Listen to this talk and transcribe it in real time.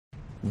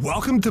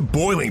Welcome to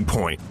Boiling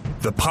Point,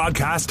 the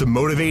podcast to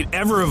motivate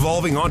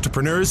ever-evolving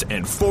entrepreneurs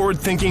and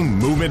forward-thinking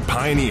movement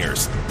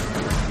pioneers.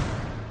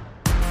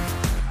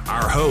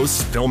 Our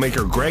hosts,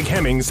 filmmaker Greg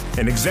Hemmings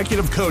and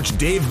executive coach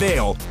Dave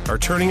Vale, are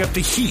turning up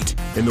the heat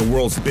in the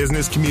world's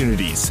business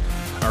communities.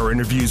 Our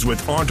interviews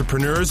with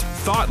entrepreneurs,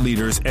 thought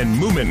leaders, and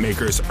movement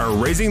makers are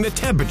raising the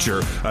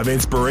temperature of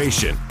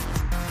inspiration.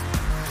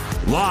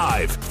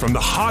 Live from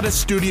the hottest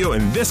studio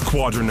in this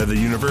quadrant of the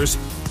universe,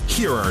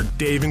 here are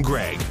Dave and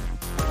Greg.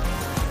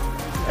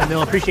 And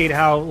they'll appreciate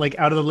how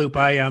out of the loop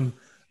I am.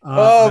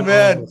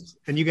 Man!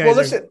 And you guys. Well,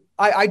 listen,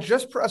 I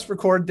just pressed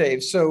record,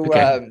 Dave. So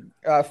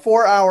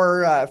for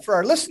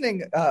our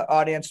listening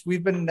audience,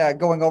 we've been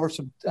going over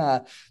some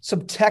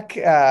tech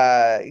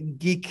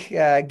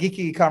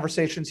geeky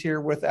conversations here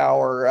with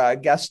our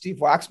guest Steve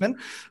Waxman,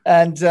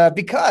 and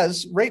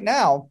because right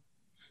now,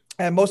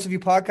 and most of you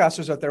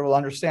podcasters out there will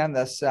understand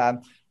this.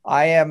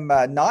 I am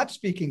not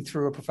speaking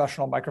through a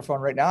professional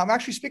microphone right now. I'm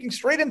actually speaking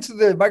straight into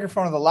the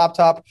microphone of the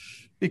laptop,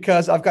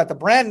 because I've got the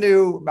brand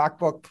new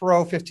MacBook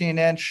Pro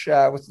 15-inch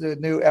with the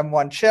new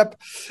M1 chip.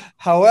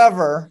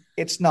 However,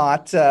 it's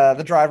not,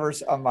 the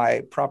drivers on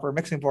my proper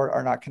mixing board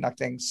are not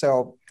connecting.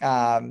 So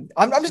I'm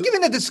just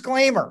giving a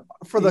disclaimer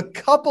for the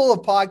couple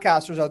of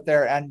podcasters out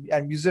there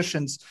and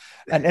musicians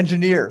and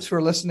engineers who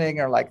are listening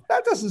are like,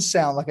 that doesn't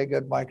sound like a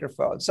good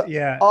microphone. So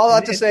all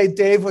that to say,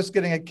 Dave was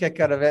getting a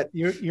kick out of it.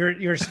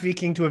 You're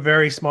speaking to a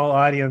very small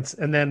audience.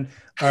 And then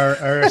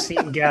our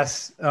esteemed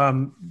guests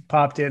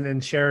popped in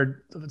and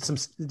shared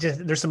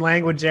there's some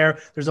language there.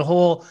 There's a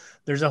whole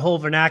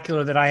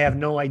vernacular that I have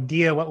no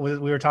idea what we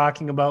were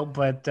talking about,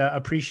 but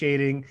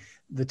appreciating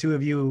the two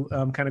of you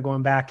kind of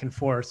going back and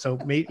forth. So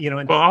maybe,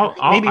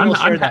 we'll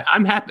share that.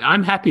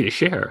 I'm happy to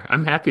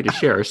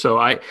share. So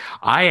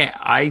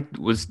I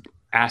was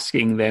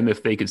asking them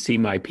if they could see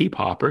my pea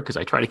popper, because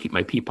I try to keep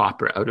my pea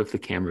popper out of the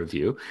camera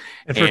view.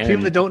 And for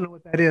people that don't know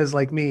what that is,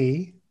 like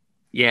me.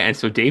 Yeah, and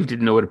so Dave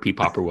didn't know what a pea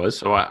popper was,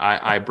 so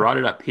I brought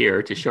it up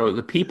here to show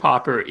the pea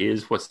popper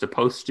is what's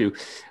supposed to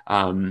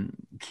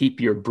keep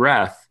your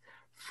breath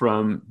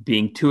from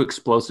being too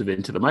explosive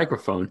into the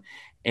microphone.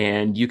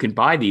 And you can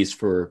buy these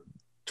for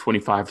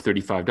 $25,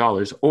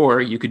 $35, or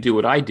you could do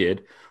what I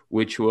did,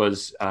 which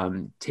was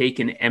take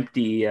an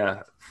empty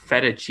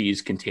feta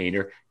cheese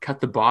container, cut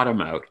the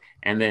bottom out,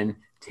 and then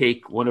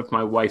take one of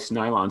my wife's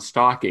nylon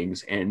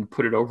stockings and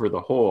put it over the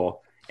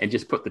hole and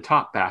just put the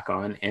top back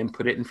on and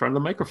put it in front of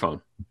the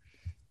microphone.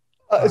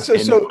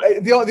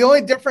 The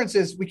only difference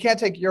is we can't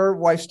take your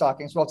wife's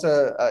stockings. We'll have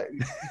to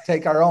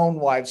take our own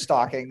wives'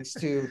 stockings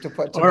to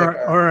put or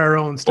our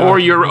own stockings. Or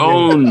your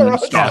own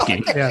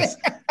stocking. Yes.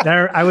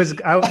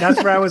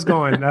 That's where I was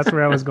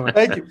going.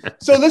 Thank you.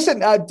 So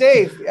listen,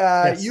 Dave,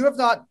 yes. You have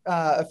not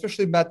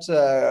officially met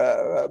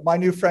my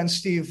new friend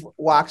Steve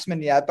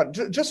Waxman yet, but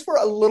just for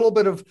a little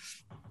bit of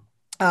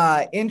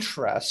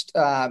interest,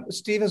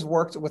 Steve has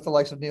worked with the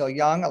likes of Neil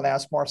Young,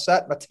 Alanis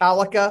Morissette,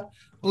 Metallica,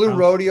 Blue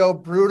Rodeo,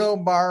 Bruno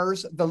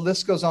Mars, the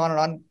list goes on and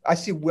on. I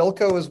see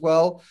Wilco as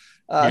well.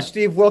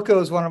 Steve, Wilco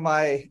is one of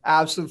my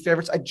absolute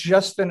favorites. I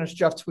just finished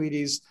Jeff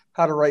Tweedy's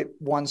How to Write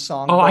One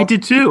Song. Oh, book. I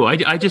did too. I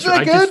just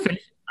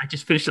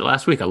finished it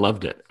last week. I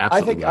loved it.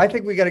 Absolutely. I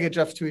think we got to get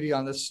Jeff Tweedy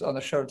on the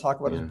show to talk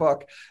about his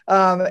book.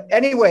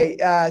 Anyway,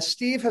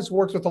 Steve has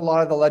worked with a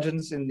lot of the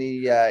legends in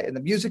the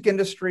music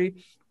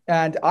industry.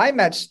 And I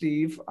met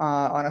Steve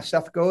on a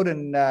Seth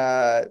Godin,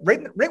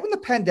 right when the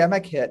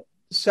pandemic hit.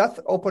 Seth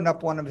opened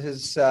up one of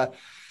his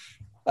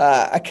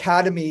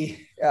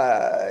academy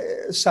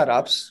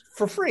setups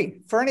for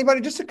free for anybody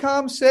just to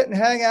come sit and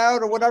hang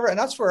out or whatever. And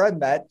that's where I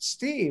met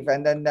Steve.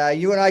 And then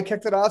you and I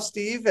kicked it off,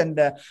 Steve. And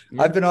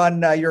I've been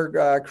on your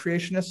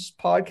Creationists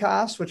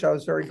podcast, which I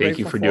was very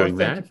grateful for. Thank you for doing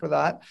that. Thank you for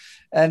that.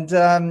 And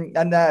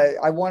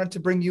I wanted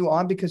to bring you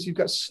on because you've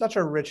got such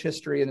a rich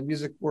history in the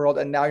music world.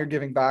 And now you're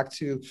giving back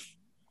to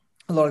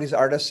a lot of these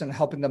artists and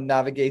helping them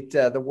navigate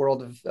the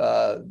world of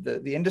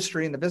the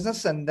industry and the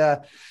business. And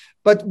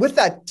but with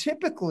that,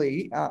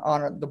 typically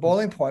on the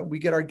Boiling Point, we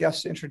get our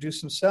guests to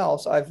introduce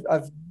themselves.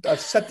 I've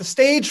set the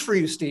stage for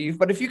you, Steve.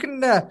 But if you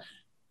can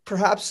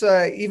perhaps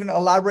even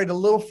elaborate a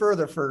little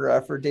further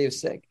for Dave's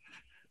sake.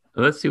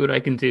 Let's see what I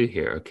can do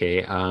here.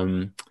 Okay,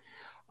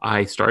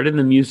 I started in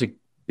the music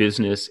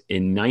business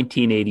in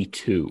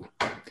 1982.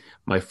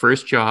 My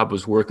first job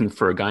was working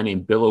for a guy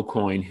named Bill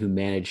Aucoin, who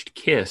managed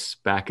Kiss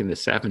back in the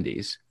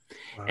 70s.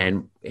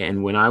 Wow.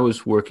 And when I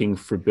was working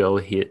for Bill,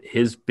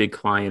 his big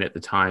client at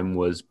the time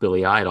was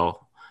Billy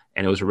Idol.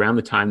 And it was around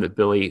the time that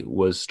Billy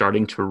was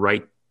starting to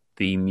write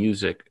the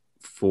music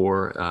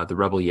for the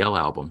Rebel Yell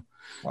album.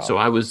 Wow. So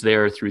I was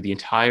there through the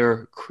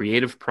entire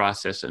creative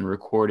process and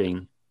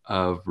recording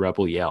of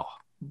Rebel Yell.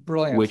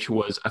 Brilliant. Which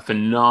was a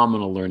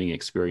phenomenal learning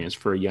experience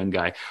for a young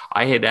guy.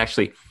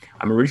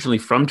 I'm originally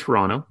from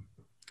Toronto.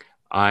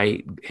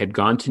 I had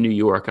gone to New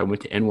York. I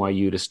went to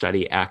NYU to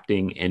study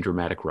acting and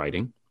dramatic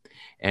writing.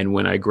 And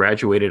when I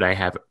graduated, I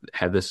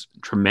had this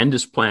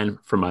tremendous plan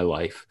for my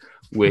life,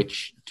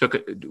 which took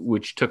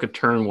a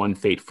turn one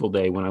fateful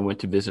day when I went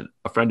to visit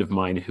a friend of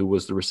mine who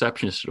was the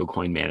receptionist at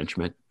Aucoin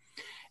Management.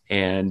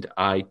 And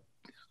I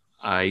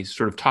I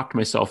sort of talked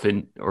myself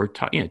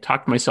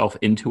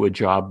into a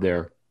job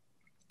there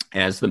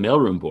as the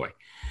mailroom boy,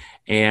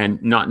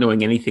 and not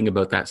knowing anything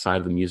about that side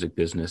of the music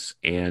business.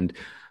 And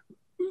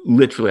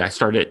literally I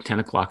started at 10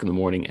 o'clock in the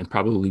morning, and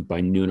probably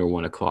by noon or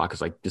 1 o'clock,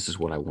 it's like, this is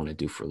what I want to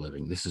do for a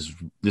living. This is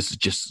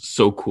just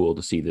so cool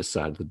to see this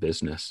side of the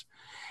business.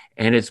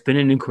 And it's been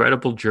an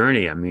incredible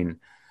journey. I mean,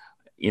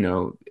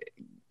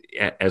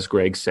 as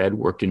Greg said,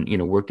 worked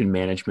in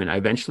management. I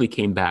eventually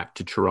came back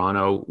to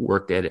Toronto,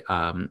 worked at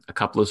a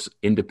couple of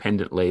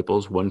independent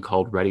labels, one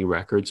called Ready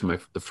Records.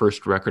 The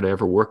first record I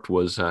ever worked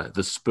was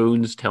The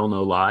Spoons' Tell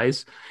No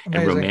Lies.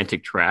 Amazing. And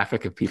Romantic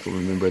Traffic, if people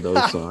remember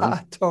those songs.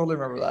 I totally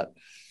remember that.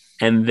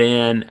 And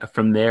then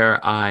from there,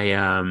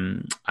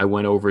 I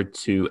went over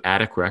to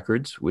Attic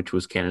Records, which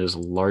was Canada's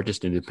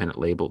largest independent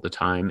label at the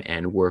time,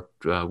 and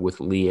worked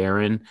with Lee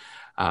Aaron.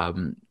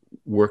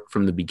 Worked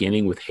from the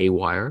beginning with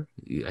Haywire.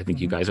 I think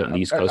you guys out on the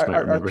East Coast might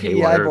remember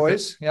Haywire.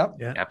 Boys. Yep.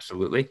 Yeah,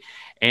 absolutely.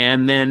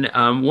 And then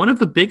one of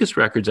the biggest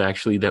records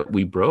actually that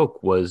we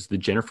broke was the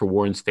Jennifer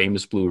Warren's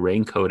famous Blue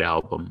Raincoat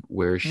album,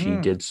 where she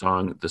did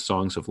the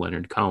songs of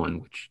Leonard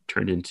Cohen, which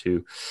turned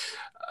into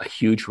a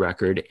huge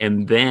record.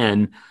 And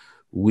then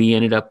we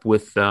ended up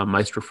with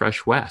Maestro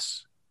Fresh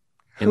Wes.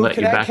 And Let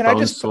Your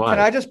Backbone Slide.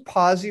 Can I just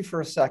pause you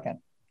for a second?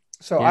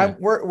 So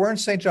we're in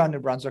St. John, New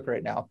Brunswick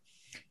right now,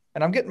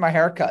 and I'm getting my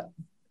hair cut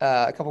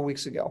a couple of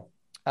weeks ago.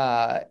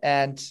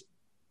 And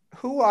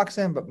who walks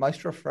in but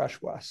Maestro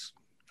Fresh Wes?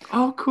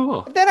 Oh,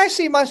 cool. Then I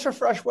see Maestro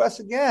Fresh Wes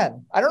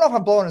again. I don't know if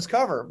I'm blowing his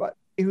cover, but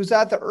he was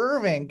at the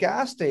Irving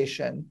gas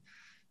station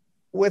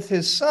with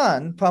his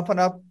son pumping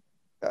up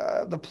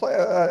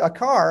a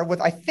car with,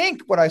 I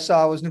think what I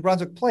saw was New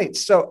Brunswick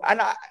plates. So,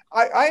 and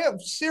I am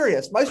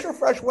serious. Maestro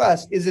Fresh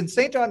Wes is in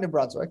St. John, New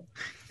Brunswick.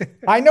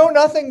 I know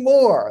nothing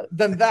more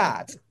than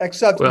that,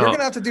 except you're going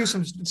to have to do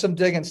some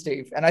digging,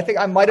 Steve. And I think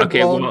I might have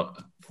blown.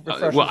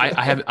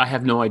 I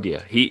have no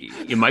idea.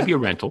 It might be a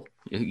rental.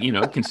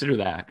 Consider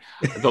that.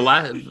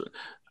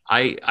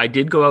 I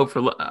did go out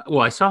for.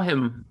 I saw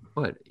him.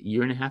 What, a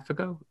year and a half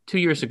ago? 2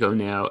 years ago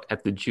now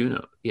at the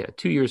Juno. Yeah,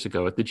 2 years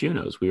ago at the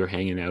Junos. We were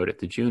hanging out at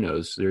the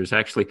Junos. There's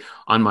actually,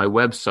 on my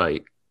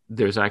website,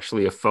 there's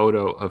actually a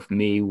photo of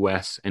me,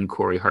 Wes, and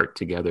Corey Hart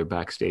together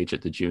backstage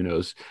at the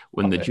Junos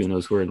when the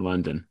Junos were in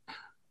London.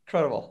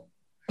 Incredible.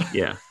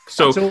 Yeah.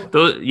 So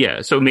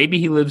maybe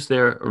he lives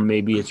there, or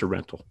maybe it's a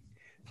rental.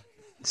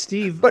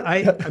 Steve, but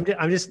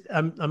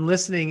I'm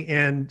listening,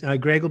 and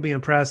Greg will be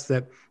impressed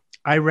that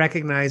I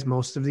recognize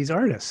most of these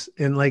artists,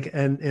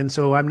 and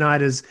so I'm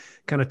not as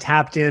kind of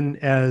tapped in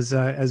as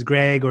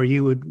Greg or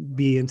you would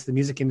be into the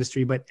music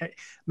industry. But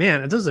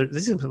man, these are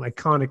some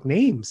iconic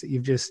names that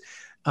you've just.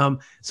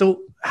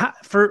 So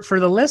for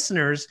the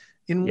listeners,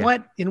 in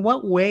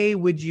what way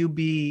would you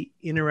be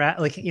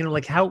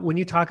how, when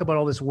you talk about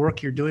all this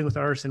work you're doing with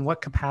artists, in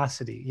what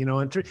capacity,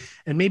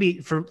 and maybe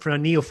for a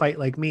neophyte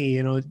like me,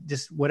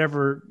 just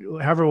however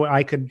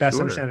I could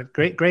best understand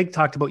it. Greg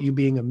talked about you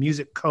being a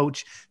music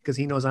coach because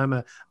he knows I'm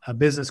a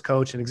business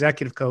coach, an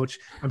executive coach.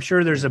 I'm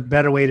sure there's a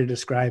better way to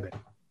describe it.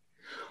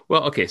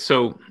 Well, okay.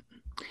 So,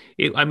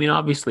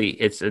 obviously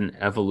it's an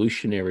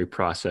evolutionary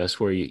process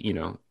where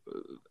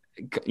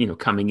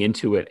coming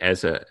into it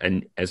as a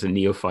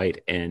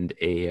neophyte and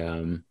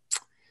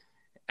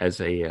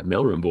as a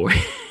mailroom boy,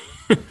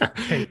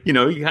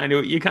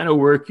 you kind of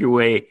work your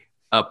way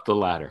up the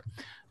ladder.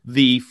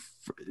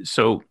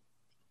 So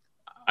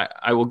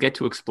I will get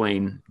to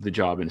explain the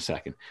job in a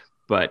second,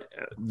 but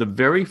the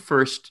very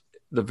first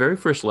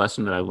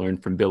lesson that I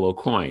learned from Bill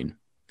Aucoin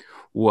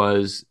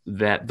was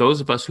that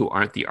those of us who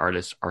aren't the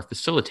artists are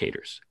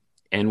facilitators.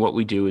 And what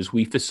we do is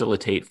we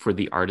facilitate for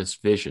the artist's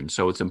vision.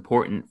 So it's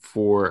important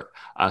for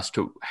us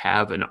to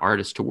have an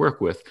artist to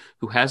work with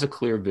who has a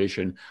clear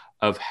vision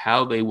of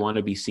how they want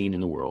to be seen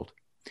in the world,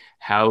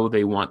 how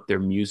they want their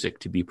music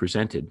to be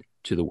presented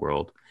to the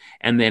world.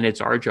 And then it's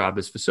our job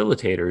as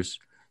facilitators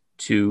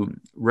to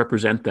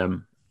represent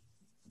them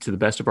to the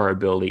best of our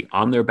ability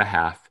on their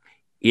behalf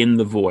in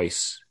the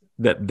voice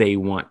that they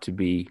want to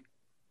be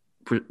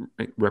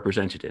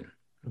represented in.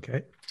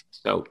 Okay.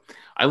 So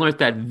I learned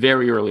that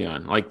very early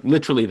on, like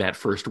literally that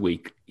first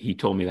week. He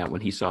told me that when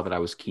he saw that I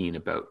was keen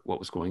about what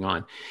was going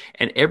on.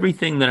 And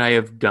everything that I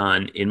have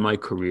done in my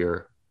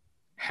career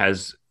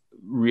has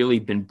really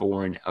been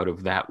born out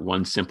of that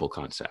one simple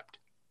concept.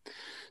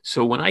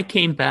 So when I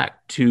came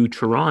back to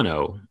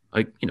Toronto,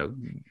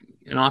 an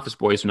office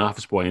boy is an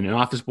office boy, and an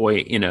office boy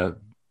in a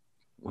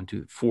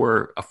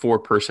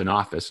 4-person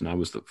office, and I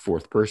was the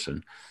fourth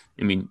person.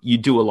 You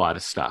do a lot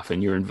of stuff,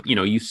 and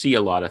you see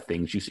a lot of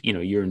things.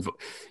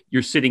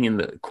 You're sitting in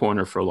the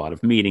corner for a lot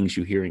of meetings.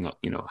 You're hearing,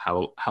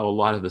 how a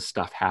lot of the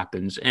stuff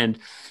happens. And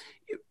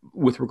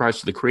with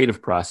regards to the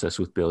creative process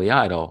with Billy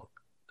Idol,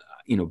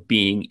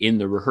 being in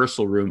the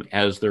rehearsal room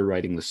as they're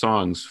writing the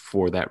songs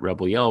for that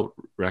Rebel Yell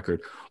record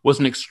was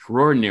an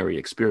extraordinary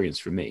experience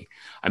for me.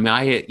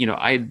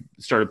 I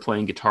started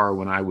playing guitar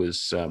when I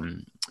was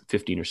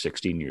 15 or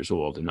 16 years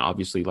old, and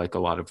obviously, like a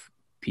lot of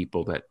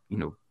people that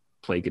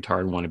play guitar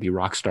and want to be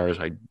rock stars.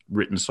 I'd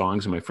written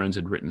songs and my friends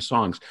had written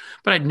songs,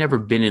 but I'd never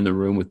been in the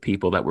room with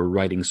people that were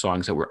writing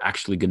songs that were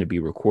actually going to be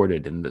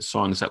recorded and the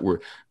songs that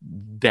were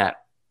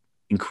that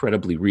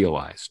incredibly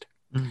realized.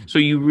 So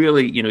you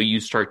really, you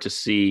start to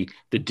see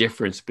the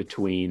difference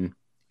between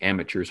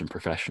amateurs and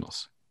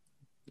professionals,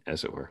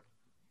 as it were.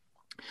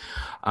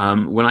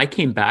 When I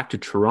came back to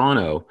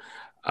Toronto,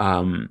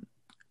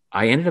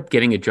 I ended up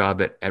getting a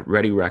job at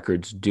Ready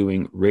Records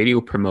doing radio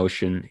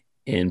promotion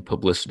and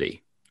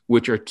publicity,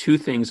 which are two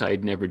things I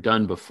had never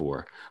done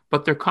before,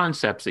 but they're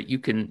concepts that you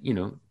can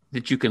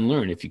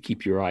learn if you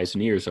keep your eyes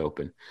and ears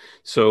open.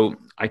 So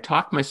I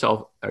talked my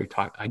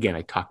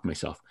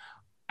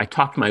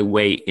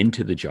way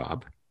into the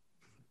job.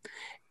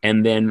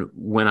 And then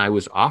when I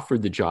was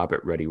offered the job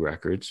at Ready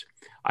Records,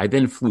 I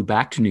then flew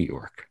back to New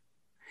York.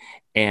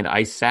 And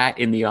I sat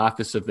in the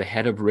office of the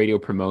head of radio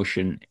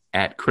promotion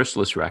at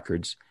Chrysalis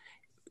Records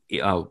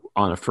on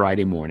a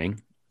Friday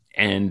morning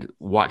and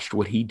watched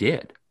what he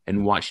did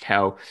and watched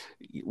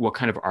what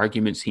kind of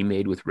arguments he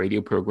made with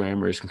radio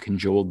programmers and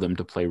cajoled them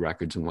to play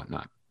records and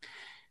whatnot.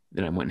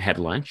 Then I went and had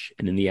lunch.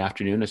 And in the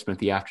afternoon, I spent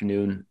the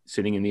afternoon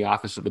sitting in the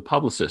office of the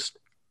publicist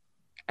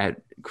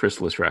at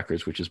Chrysalis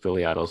Records, which is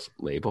Billy Idol's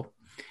label,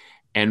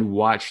 and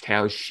watched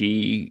how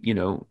she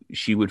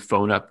would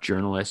phone up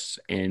journalists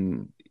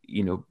and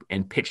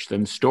pitch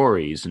them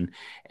stories.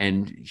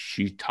 And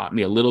she taught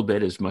me a little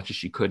bit, as much as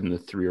she could in the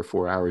 3 or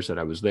 4 hours that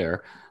I was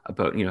there,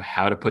 about,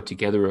 how to put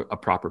together a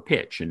proper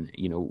pitch and,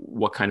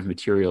 what kind of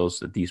materials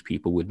that these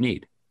people would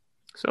need.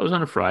 So I was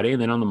on a Friday,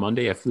 and then on the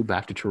Monday I flew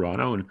back to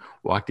Toronto and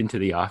walked into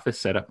the office,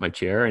 set up my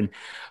chair. And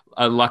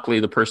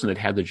luckily the person that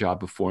had the job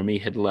before me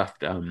had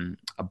left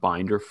a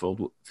binder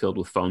filled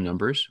with phone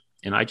numbers.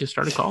 And I just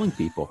started calling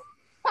people.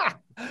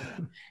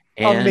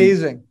 And,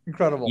 amazing,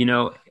 incredible.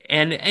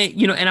 And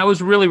I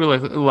was really, really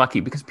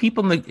lucky because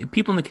people in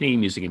the Canadian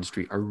music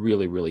industry are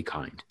really, really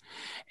kind.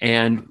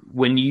 And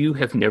when you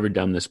have never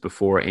done this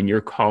before and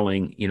you're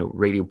calling,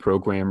 radio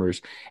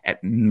programmers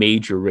at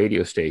major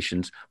radio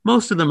stations,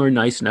 most of them are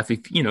nice enough.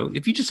 If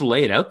you just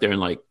lay it out there and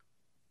like,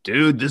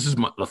 dude, this is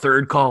the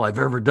third call I've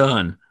ever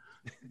done.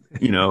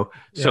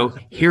 So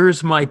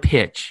here's my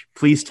pitch.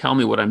 Please tell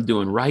me what I'm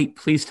doing right.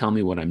 Please tell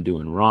me what I'm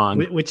doing wrong.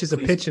 Which is a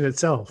pitch in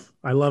itself.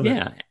 I love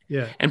it.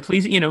 Yeah. And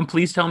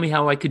please tell me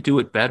how I could do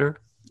it better.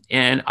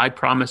 And I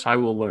promise I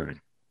will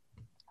learn.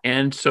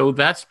 And so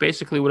that's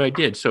basically what I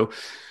did. So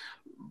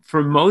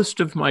for most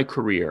of my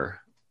career,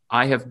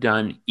 I have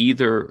done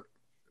either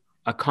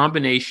a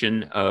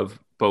combination of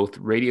both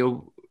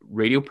radio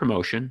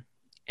promotion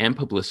and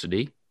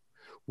publicity,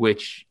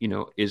 which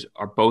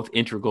are both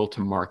integral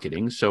to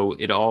marketing. So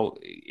it all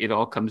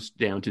comes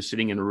down to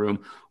sitting in a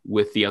room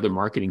with the other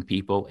marketing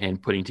people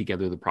and putting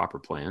together the proper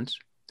plans.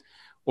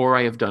 Or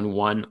I have done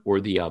one or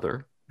the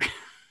other,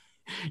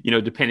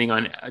 depending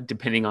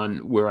on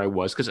where I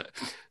was. Because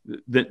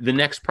the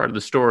next part of the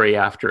story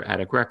after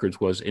Attic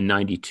Records was in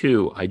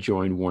 '92, I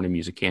joined Warner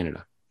Music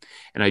Canada,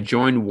 and I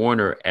joined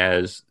Warner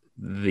as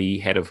the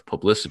head of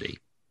publicity,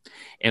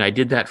 and I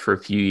did that for a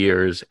few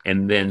years,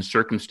 and then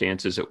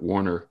circumstances at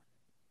Warner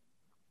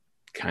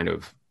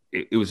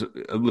it was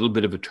a little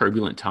bit of a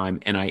turbulent time,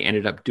 and I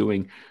ended up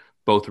doing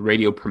both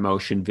radio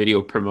promotion,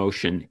 video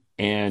promotion,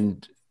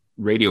 and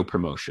radio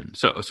promotion.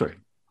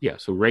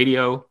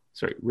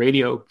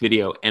 Radio,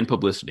 video, and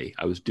publicity.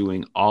 I was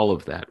doing all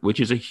of that, which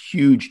is a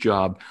huge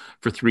job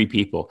for 3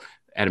 people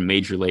at a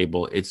major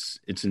label. It's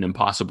an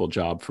impossible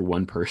job for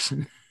one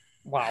person.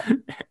 Wow.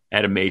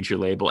 At a major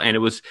label. And it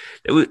was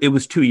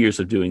 2 years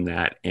of doing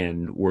that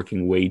and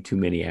working way too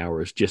many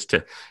hours just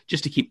to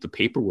keep the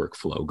paperwork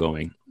flow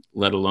going,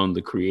 let alone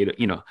the creative.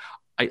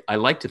 I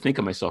like to think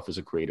of myself as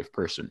a creative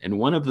person. And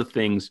one of the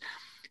things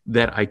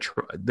that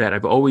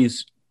I've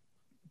always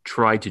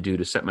tried to do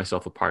to set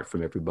myself apart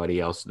from everybody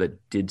else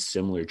that did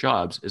similar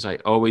jobs is I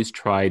always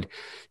tried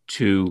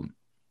to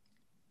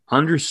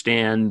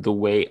understand the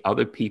way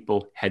other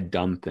people had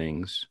done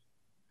things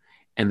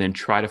and then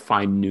try to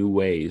find new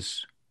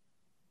ways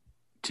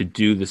to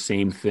do the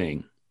same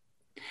thing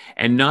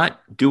and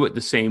not do it the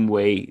same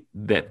way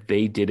that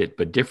they did it,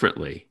 but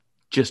differently,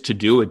 just to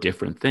do a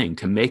different thing,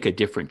 to make a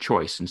different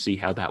choice and see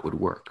how that would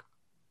work.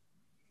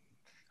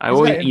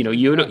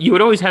 You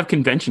would always have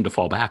convention to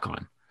fall back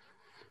on.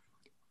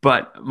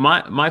 But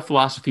my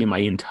philosophy my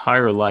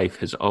entire life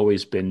has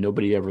always been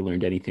nobody ever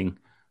learned anything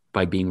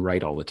by being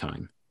right all the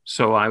time.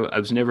 So I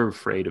was never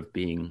afraid of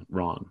being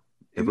wrong,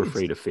 never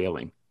afraid of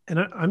failing. And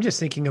I'm just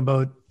thinking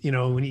about,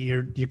 when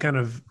you're kind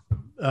of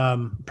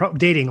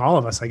dating all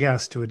of us, I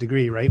guess, to a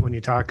degree, right? When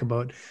you talk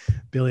about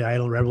Billy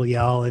Idol, Rebel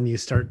Yell, and you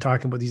start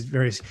talking about these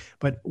various,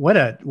 but what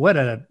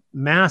a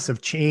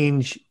massive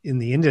change in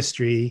the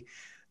industry.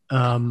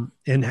 I'm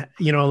trying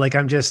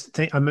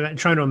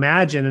to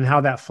imagine and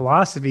how that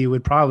philosophy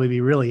would probably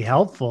be really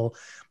helpful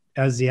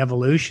as the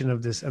evolution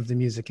of the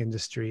music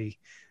industry.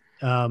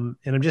 And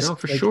I'm just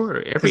for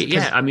sure. Everything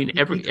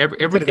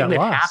that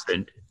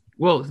happened.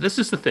 Well, this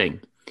is the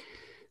thing.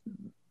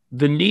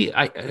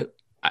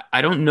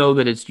 I don't know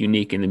that it's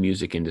unique in the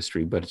music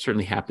industry, but it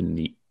certainly happened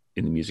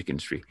in the music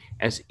industry.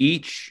 As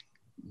each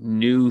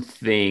new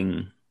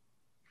thing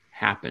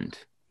happened,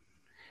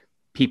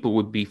 people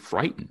would be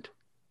frightened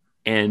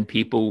and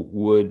people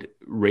would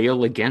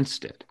rail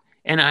against it.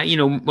 And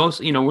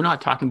we're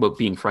not talking about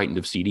being frightened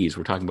of CDs.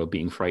 We're talking about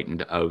being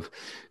frightened of,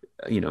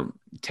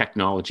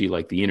 technology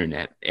like the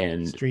internet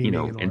and,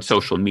 Streaming and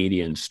social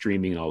media and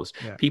streaming and all this.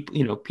 Yeah.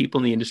 People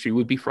in the industry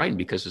would be frightened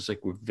because it's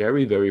like, we're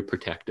very, very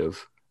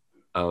protective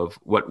of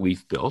what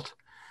we've built.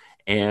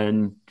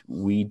 And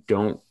we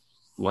don't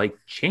like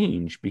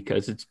change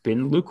because it's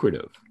been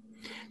lucrative.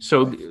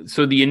 So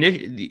the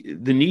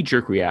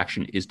knee-jerk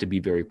reaction is to be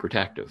very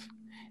protective.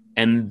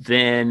 And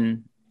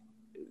then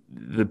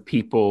the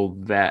people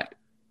that,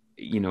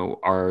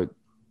 are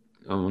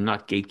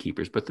not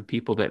gatekeepers, but the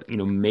people that,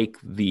 make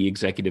the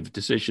executive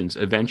decisions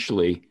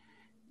eventually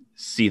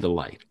see the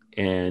light,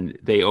 and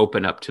they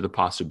open up to the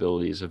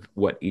possibilities of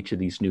what each of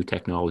these new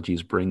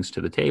technologies brings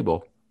to the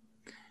table.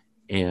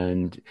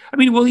 And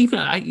even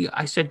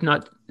I said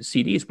not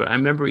CDs, but I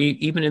remember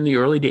even in the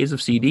early days of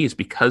CDs,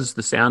 because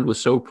the sound was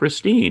so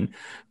pristine,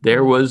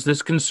 there was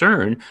this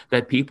concern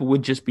that people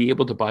would just be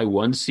able to buy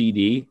one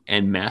CD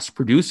and mass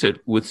produce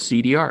it with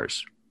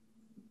CDRs.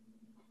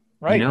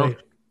 Right.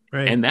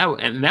 Right. And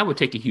that would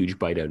take a huge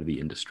bite out of the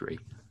industry.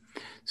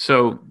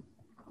 So,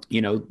 the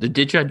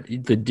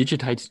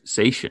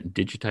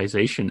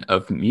digitization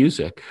of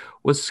music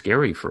was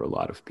scary for a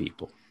lot of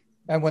people.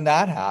 And when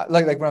that happened,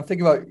 like when I'm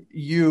thinking about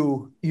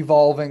you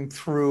evolving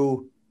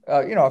through,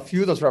 a few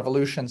of those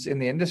revolutions in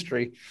the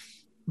industry,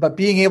 but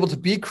being able to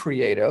be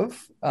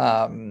creative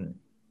and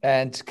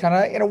kind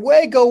of, in a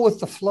way, go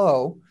with the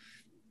flow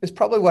is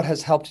probably what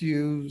has helped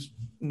you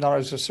not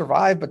only to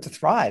survive, but to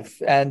thrive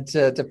and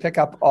to pick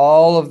up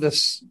all of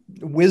this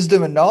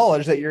wisdom and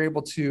knowledge that you're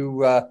able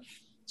to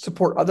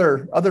support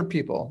other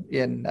people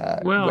in.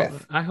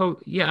 With. I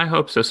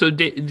hope so. So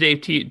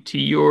Dave, to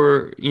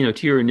your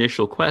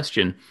initial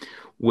question,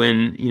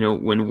 when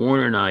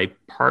Warner and I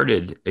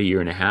parted a year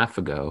and a half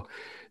ago,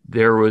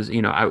 there was,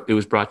 it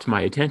was brought to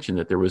my attention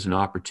that there was an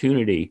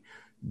opportunity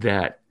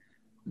that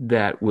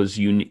was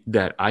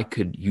that I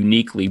could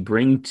uniquely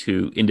bring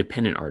to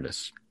independent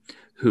artists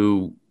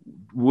who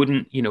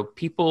wouldn't,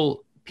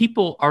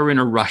 people are in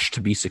a rush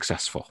to be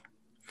successful,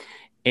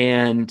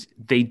 and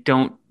they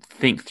don't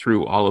think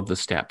through all of the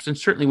steps. And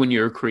certainly when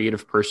you're a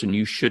creative person,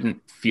 you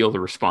shouldn't feel the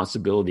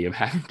responsibility of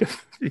having to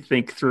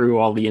think through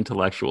all the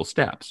intellectual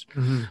steps.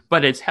 Mm-hmm.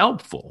 But it's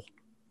helpful.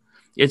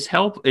 It's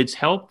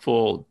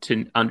helpful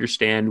to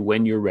understand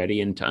when you're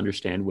ready and to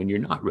understand when you're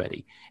not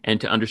ready,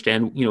 and to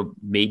understand,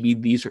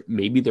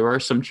 maybe there are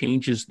some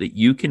changes that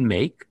you can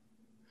make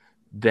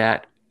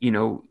that,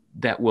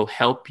 that will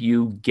help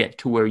you get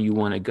to where you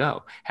want to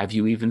go. Have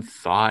you even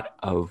thought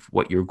of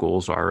what your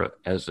goals are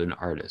as an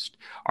artist?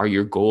 Are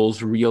your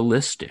goals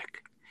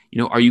realistic?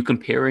 Are you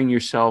comparing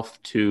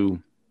yourself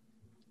to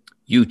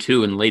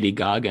U2 and Lady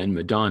Gaga and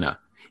Madonna?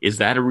 Is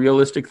that a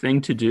realistic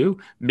thing to do?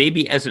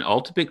 Maybe as an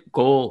ultimate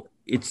goal,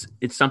 it's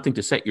something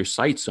to set your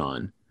sights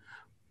on,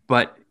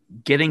 but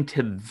getting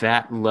to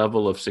that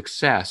level of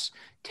success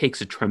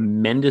takes a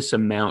tremendous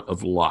amount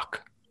of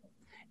luck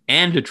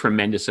and a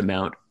tremendous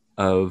amount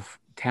of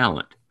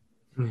talent.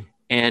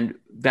 And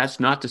that's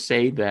not to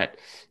say that,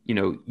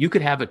 you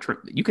could have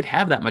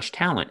that much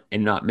talent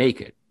and not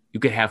make it. You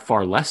could have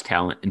far less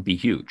talent and be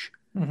huge.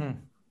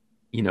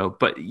 Mm-hmm.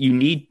 But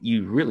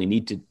you really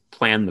need to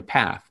plan the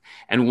path.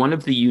 And one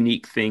of the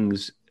unique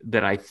things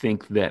that I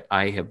think that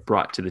I have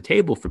brought to the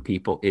table for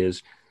people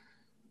is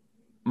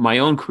my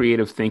own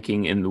creative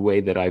thinking in the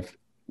way that I've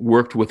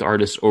worked with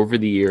artists over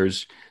the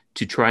years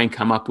to try and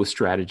come up with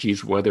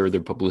strategies, whether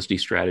they're publicity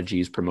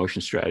strategies,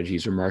 promotion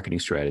strategies, or marketing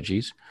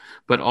strategies,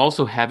 but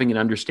also having an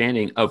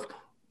understanding of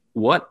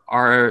what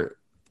are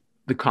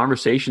the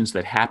conversations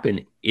that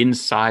happen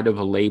inside of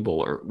a label,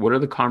 or what are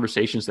the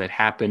conversations that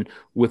happen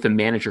with a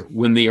manager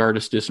when the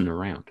artist isn't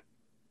around.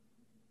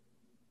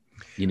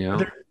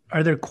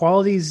 Are there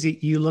qualities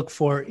that you look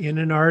for in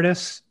an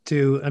artist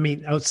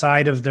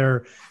outside of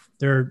their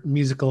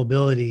musical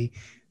ability,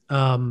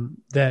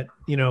 that,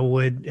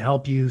 would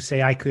help you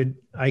say, I could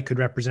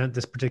represent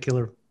this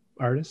particular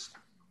artist?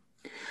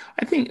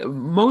 I think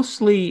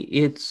mostly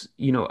it's,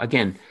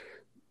 again,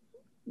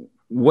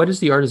 what is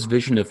the artist's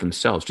vision of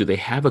themselves? Do they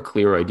have a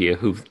clear idea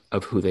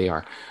of who they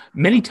are?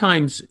 Many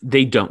times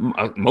they don't.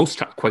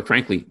 Quite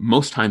frankly,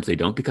 most times they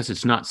don't, because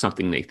it's not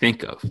something they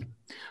think of.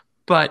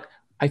 But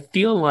I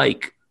feel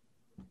like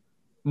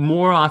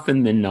more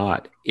often than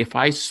not, if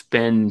I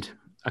spend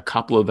a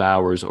couple of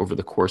hours over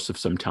the course of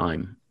some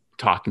time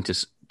talking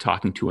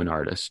to an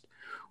artist,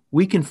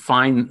 we can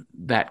find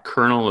that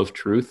kernel of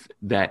truth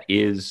that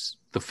is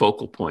the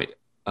focal point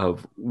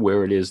of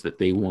where it is that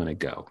they want to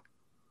go.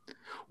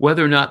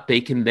 Whether or not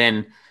they can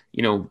then,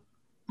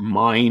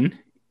 mine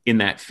in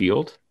that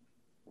field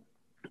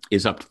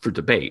is up for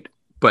debate.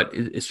 But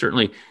it's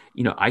certainly,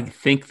 I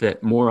think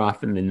that more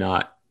often than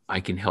not, I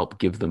can help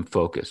give them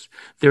focus.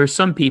 There are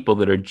some people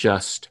that are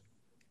just,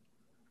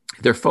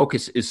 their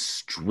focus is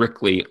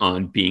strictly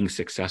on being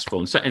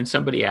successful. And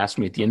somebody asked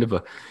me at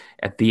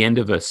the end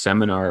of a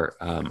seminar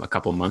a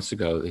couple of months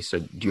ago, they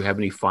said, "Do you have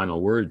any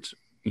final words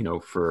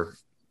for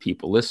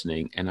people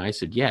listening. And I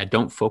said, yeah,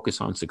 don't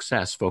focus on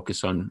success,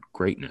 focus on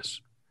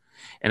greatness.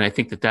 And I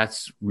think that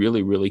that's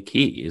really, really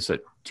key, is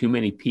that too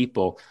many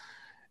people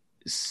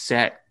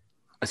set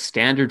a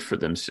standard for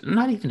them,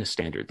 not even a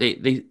standard.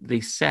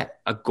 They set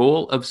a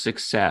goal of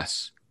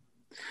success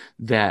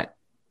that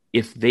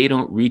if they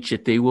don't reach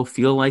it, they will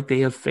feel like they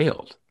have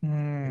failed.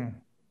 Yeah.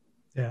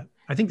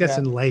 I think that's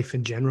in life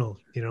in general,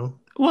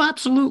 Well,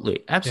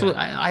 absolutely.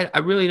 Absolutely. Yeah. I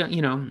really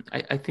don't,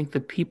 I think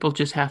that people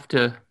just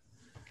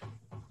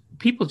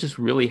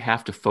really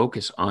have to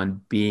focus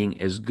on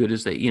being as good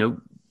as they,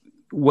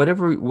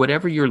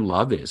 whatever your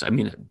love is. I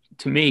mean,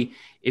 to me,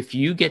 if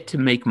you get to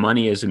make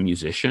money as a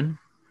musician,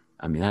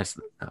 that's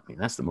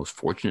the most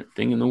fortunate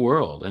thing in the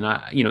world. And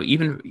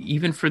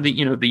even for the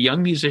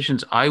young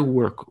musicians I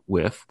work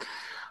with,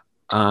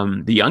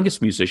 the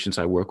youngest musicians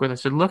I work with, I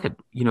said, look at,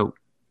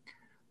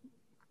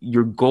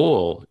 your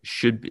goal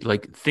should be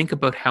like, think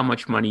about how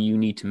much money you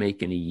need to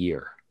make in a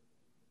year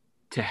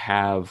to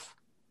have,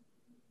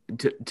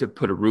 to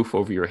put a roof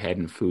over your head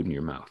and food in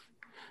your mouth.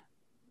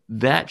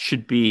 That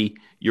should be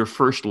your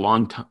first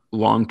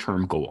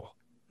long-term goal.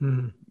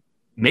 Mm-hmm.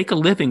 Make a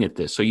living at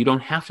this so you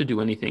don't have to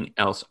do anything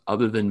else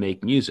other than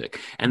make music.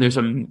 And there's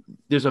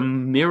a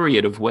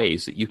myriad of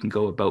ways that you can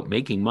go about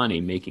making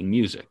money, making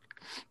music.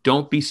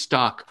 Don't be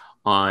stuck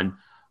on,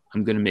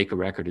 I'm going to make a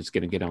record, it's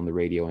going to get on the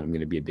radio, and I'm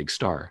going to be a big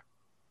star.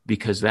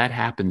 Because that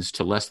happens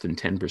to less than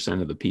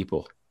 10% of the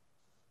people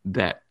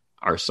that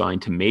are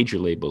signed to major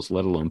labels,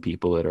 let alone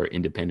people that are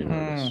independent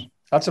artists.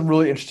 That's a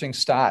really interesting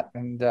stat.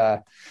 And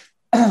I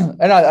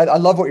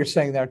love what you're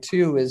saying there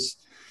too, is,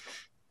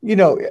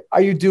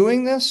 are you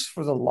doing this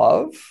for the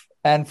love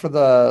and for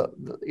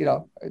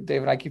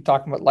Dave and I keep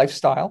talking about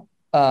lifestyle,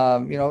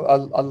 building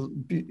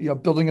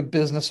a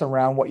business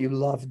around what you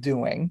love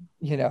doing,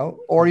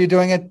 or are you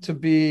doing it to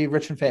be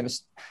rich and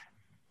famous?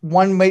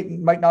 One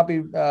might not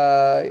be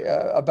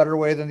a better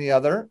way than the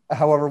other.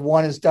 However,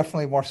 one is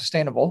definitely more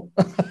sustainable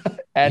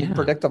and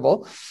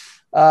predictable,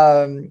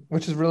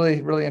 which is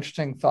really, really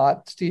interesting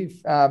thought,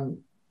 Steve.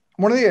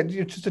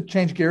 Just to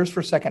change gears for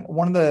a second,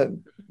 one of the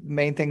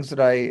main things that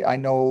I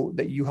know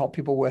that you help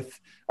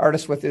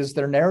artists with is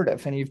their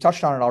narrative. And you've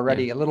touched on it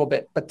already a little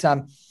bit, but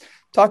talking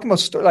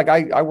about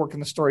I work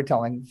in the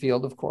storytelling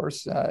field, of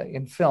course,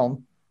 in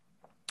film,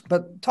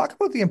 but talk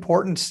about the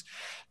importance.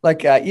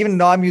 Even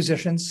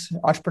non-musicians,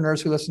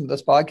 entrepreneurs who listen to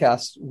this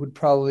podcast would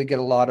probably get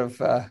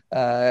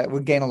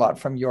would gain a lot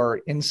from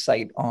your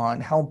insight on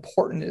how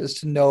important it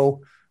is to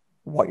know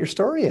what your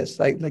story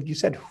is. Like you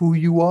said, who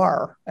you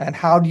are, and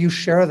how do you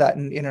share that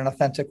in an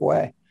authentic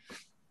way?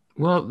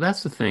 Well,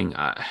 that's the thing.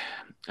 I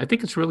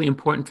think it's really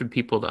important for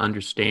people to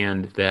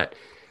understand that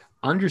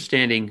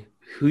understanding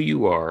who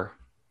you are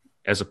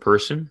as a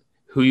person,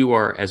 who you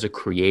are as a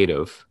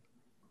creative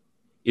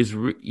is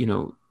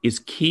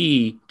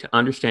key to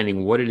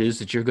understanding what it is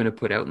that you're going to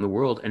put out in the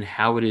world and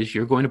how it is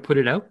you're going to put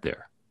it out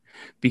there,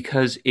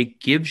 because you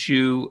give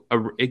yourself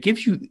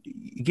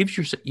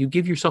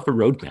a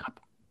roadmap.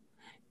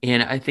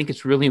 And I think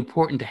it's really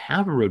important to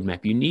have a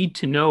roadmap. You need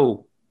to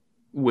know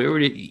where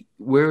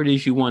it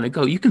is you want to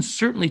go. You can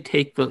certainly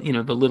take the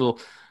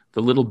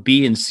little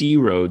B and C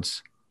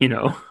roads,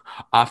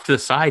 off to the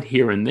side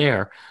here and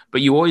there, but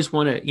you always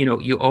want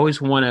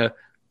to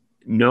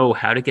know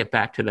how to get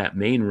back to that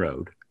main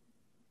road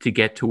to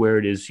get to where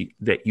it is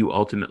that you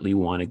ultimately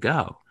want to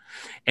go.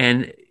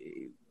 And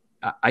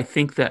I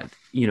think that,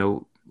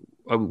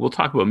 we'll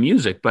talk about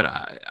music, but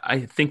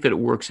I think that it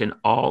works in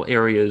all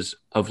areas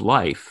of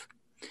life,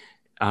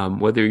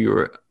 whether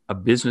you're a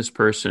business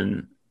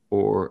person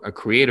or a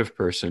creative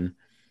person.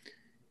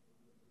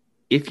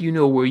 If you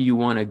know where you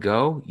want to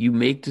go, you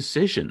make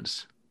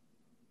decisions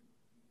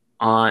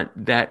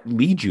that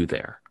lead you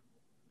there.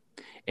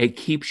 It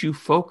keeps you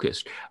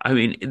focused. I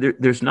mean,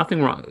 there's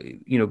nothing wrong,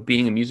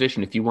 being a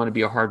musician. If you want to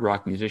be a hard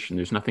rock musician,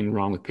 there's nothing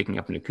wrong with picking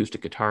up an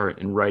acoustic guitar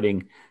and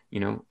writing,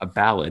 a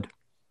ballad.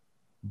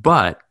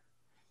 But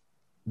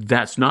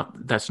that's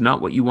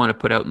not what you want to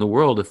put out in the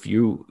world if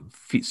you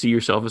see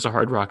yourself as a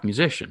hard rock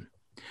musician.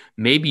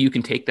 Maybe you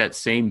can take that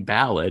same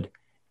ballad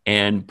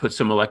and put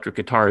some electric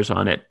guitars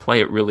on it,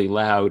 play it really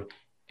loud,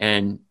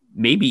 and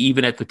maybe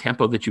even at the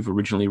tempo that you've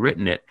originally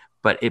written it,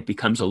 but it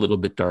becomes a little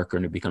bit darker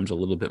and it becomes a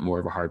little bit more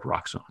of a hard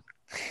rock song.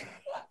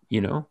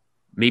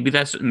 Maybe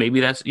that's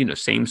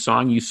same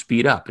song, you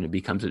speed up and it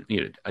becomes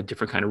a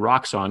different kind of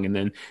rock song, and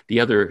then the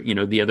other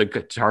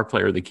guitar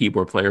player, the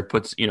keyboard player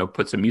puts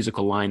a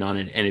musical line on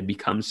it and it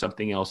becomes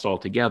something else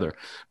altogether.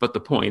 But the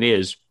point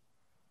is,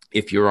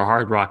 if you're a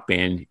hard rock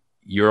band,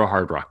 you're a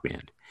hard rock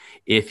band.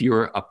 If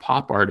you're a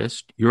pop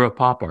artist, you're a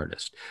pop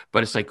artist.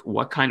 But it's like,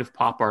 what kind of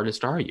pop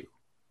artist are you?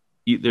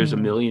 There's a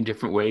million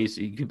different ways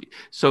you could be.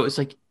 So it's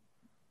like,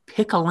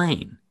 pick a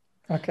lane.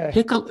 Okay.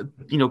 Pick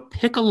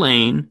a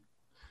lane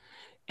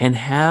and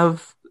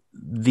have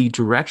the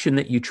direction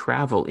that you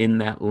travel in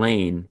that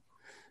lane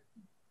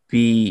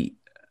be,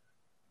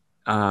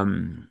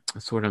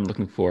 that's what I'm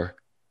looking for,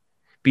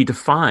 be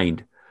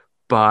defined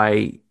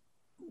by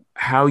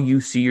how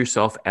you see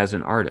yourself as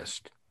an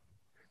artist.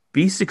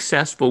 Be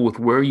successful with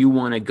where you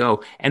want to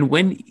go. And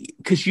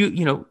because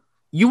you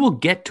will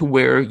get to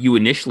where you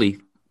initially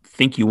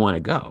think you want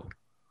to go.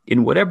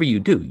 In whatever you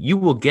do, you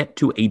will get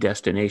to a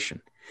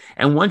destination.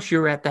 And once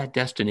you're at that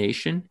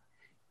destination,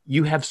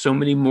 you have so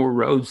many more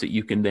roads that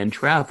you can then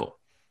travel.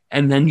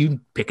 And then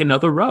you pick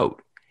another road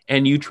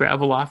and you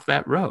travel off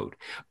that road.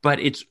 But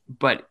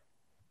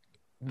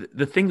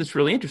the thing that's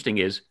really interesting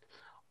is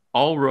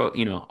all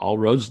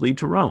roads lead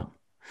to Rome.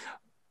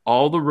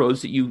 All the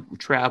roads that you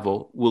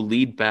travel will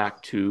lead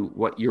back to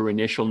what your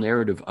initial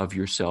narrative of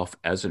yourself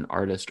as an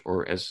artist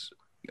or as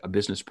a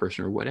business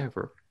person or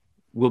whatever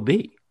will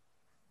be.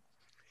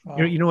 Wow.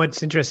 You know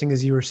what's interesting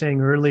is you were saying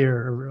earlier,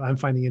 or I'm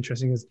finding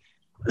interesting is,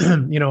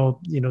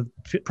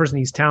 person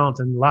needs talent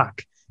and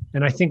luck.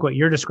 And I think what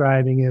you're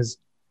describing is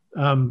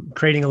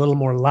creating a little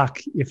more luck,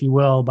 if you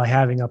will, by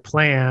having a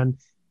plan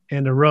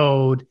and a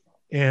road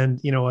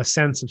and, a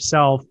sense of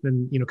self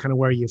and, kind of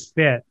where you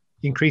fit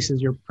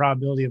increases your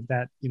probability of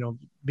that,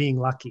 being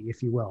lucky,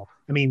 if you will.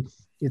 I mean,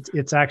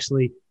 it's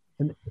actually,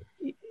 and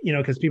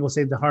because people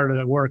say the harder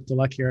I work, the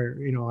luckier,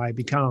 I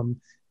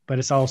become, but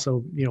it's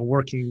also,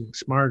 working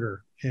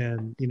smarter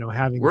and,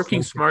 having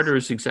working smarter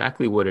is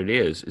exactly what it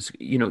is. It's,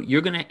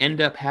 you're going to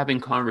end up having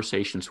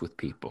conversations with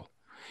people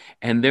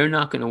and they're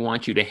not going to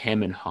want you to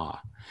hem and haw.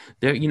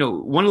 They're,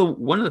 one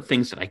of the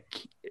things that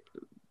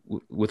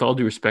with all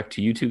due respect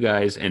to you two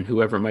guys and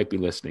whoever might be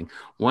listening,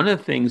 one of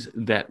the things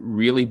that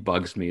really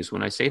bugs me is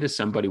when I say to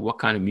somebody, what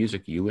kind of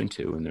music are you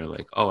into? And they're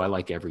like, oh, I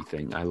like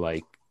everything. I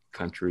like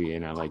country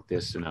and I like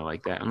this and I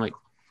like that. I'm like,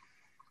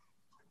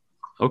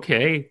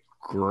 okay,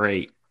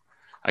 great.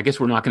 I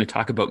guess we're not going to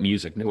talk about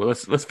music. No,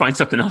 let's find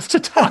something else to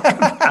talk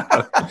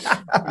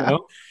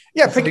about.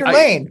 Yeah, pick your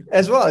lane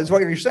as well, is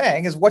what you're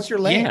saying, is what's your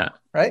lane,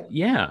 right?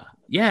 Yeah.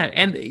 Yeah.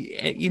 And,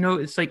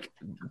 it's like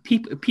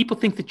people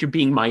think that you're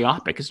being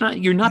myopic. It's not,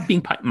 you're not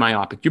being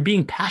myopic. You're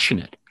being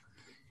passionate.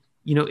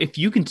 If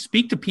you can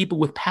speak to people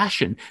with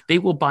passion, they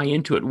will buy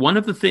into it. One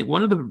of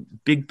the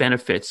big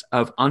benefits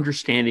of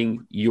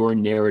understanding your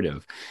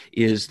narrative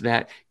is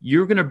that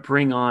you're going to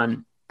bring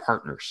on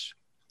partners.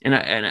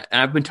 And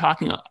I've been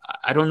talking,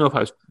 I don't know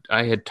if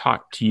I had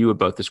talked to you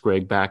about this,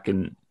 Greg, back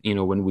in,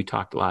 when we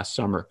talked last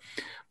summer,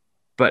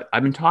 but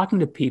I've been talking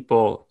to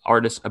people,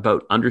 artists,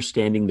 about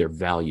understanding their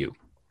value.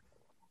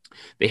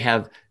 They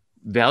have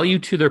value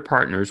to their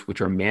partners,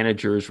 which are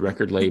managers,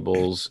 record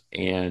labels,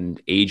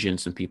 and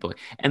agents and people.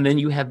 And then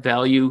you have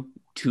value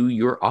to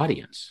your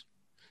audience.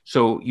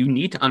 So you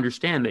need to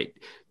understand that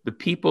the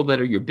people that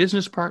are your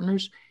business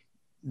partners,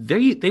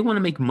 they want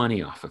to make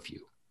money off of you.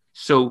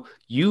 So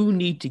you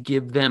need to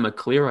give them a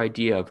clear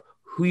idea of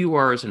who you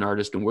are as an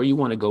artist and where you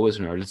want to go as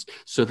an artist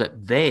so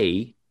that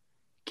they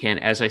can,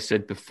 as I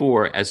said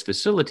before, as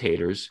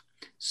facilitators,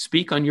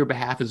 speak on your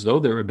behalf as though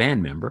they're a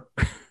band member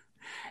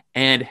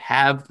and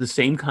have the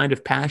same kind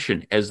of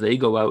passion as they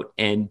go out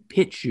and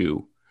pitch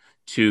you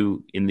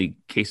to, in the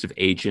case of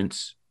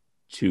agents,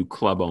 to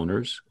club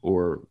owners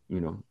or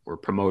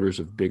promoters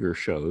of bigger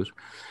shows.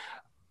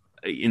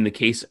 In the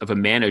case of a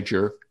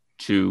manager,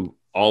 to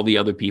all the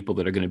other people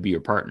that are going to be your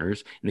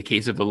partners. In the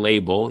case of a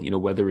label,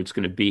 whether it's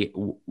going to be,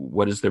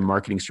 what is their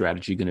marketing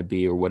strategy going to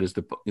be, or what is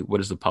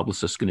the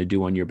publicist going to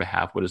do on your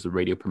behalf? What is the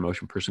radio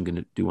promotion person going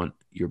to do on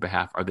your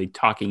behalf? Are they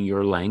talking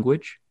your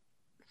language?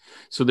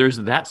 So there's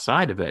that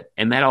side of it.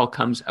 And that all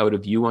comes out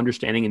of you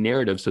understanding a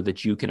narrative so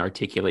that you can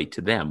articulate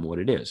to them what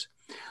it is.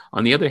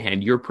 On the other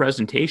hand, your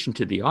presentation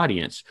to the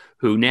audience,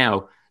 who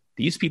now,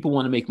 these people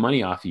want to make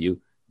money off of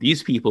you.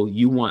 These people,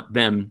 you want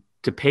them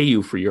to pay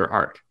you for your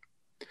art.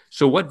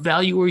 So what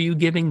value are you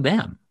giving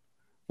them?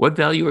 What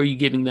value are you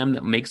giving them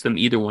that makes them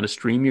either want to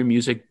stream your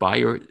music, buy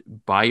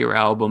your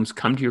albums,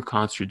 come to your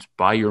concerts,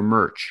 buy your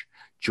merch,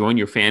 join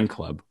your fan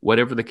club,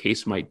 whatever the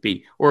case might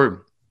be,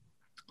 or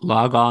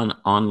log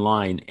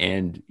online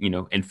and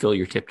fill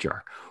your tip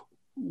jar?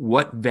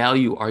 What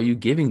value are you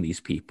giving these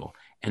people?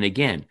 And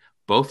again,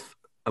 both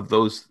of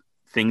those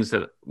things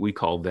that we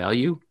call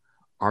value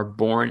are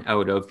born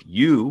out of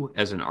you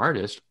as an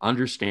artist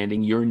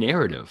understanding your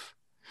narrative,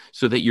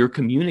 so that you're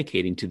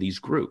communicating to these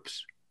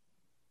groups,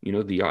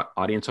 the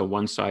audience on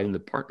one side and the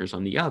partners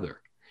on the other.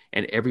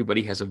 And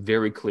everybody has a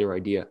very clear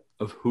idea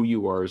of who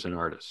you are as an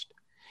artist.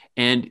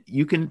 And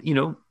you can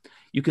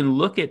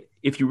look at,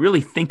 if you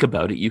really think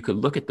about it, you could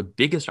look at the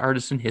biggest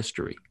artists in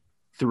history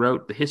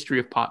throughout the history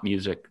of pop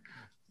music.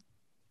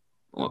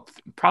 Well,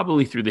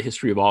 probably through the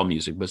history of all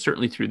music, but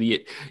certainly through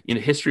the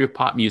history of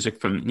pop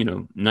music from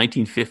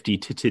 1950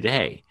 to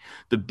today.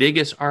 The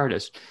biggest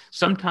artists,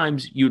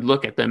 sometimes you'd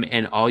look at them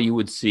and all you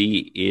would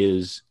see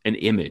is an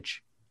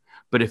image.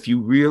 But if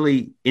you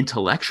really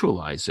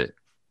intellectualize it,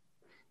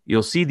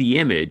 you'll see the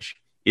image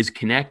is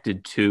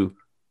connected to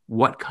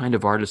what kind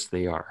of artists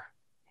they are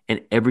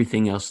and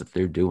everything else that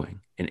they're doing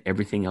and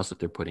everything else that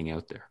they're putting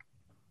out there.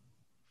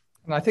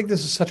 And I think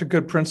this is such a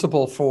good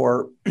principle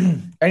for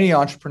any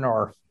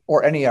entrepreneur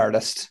or any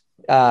artist.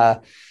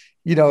 It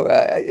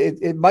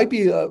might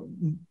be,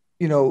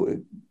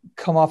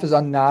 come off as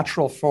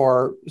unnatural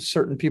for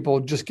certain people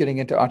just getting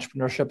into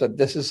entrepreneurship, that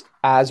this is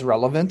as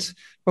relevant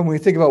when we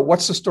think about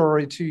what's the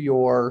story to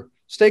your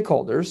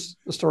stakeholders,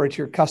 the story to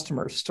your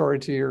customers, story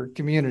to your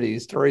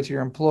communities, story to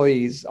your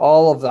employees,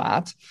 all of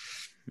that.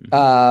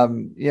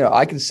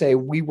 I can say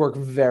we work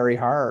very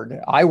hard.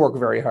 I work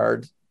very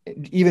hard,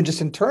 even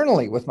just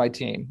internally with my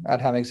team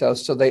at Hemmings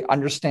House, so they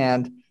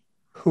understand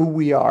who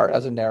we are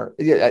as a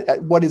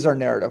narrative. What is our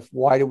narrative?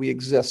 Why do we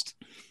exist?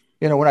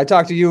 When I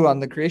talked to you on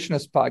the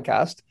Creationist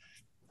podcast,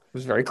 it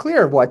was very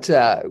clear what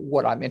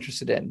I'm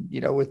interested in.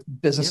 With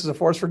business as a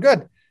force for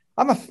good.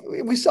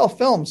 We sell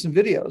films and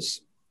videos.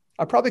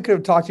 I probably could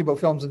have talked to you about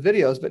films and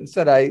videos, but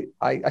instead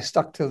I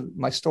stuck to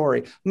my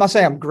story. I'm not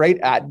saying I'm great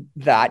at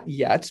that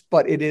yet,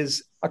 but it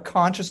is a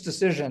conscious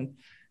decision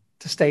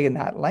to stay in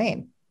that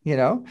lane.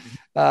 So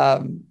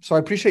I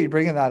appreciate you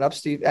bringing that up,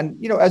 Steve.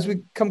 And as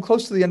we come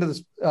close to the end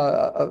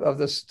of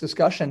this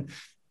discussion,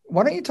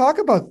 why don't you talk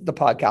about the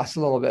podcast a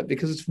little bit,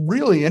 because it's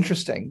really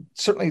interesting,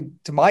 certainly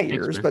to my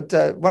ears. Thanks,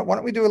 but why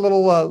don't we do a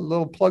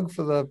little plug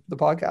for the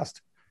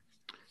podcast?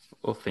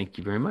 Well, thank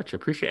you very much. I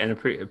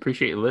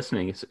appreciate you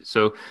listening.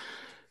 So,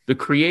 The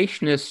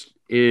Creationist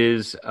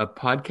is a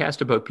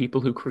podcast about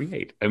people who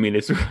create. I mean,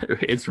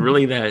 it's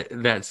really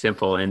that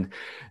simple, and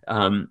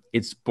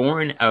it's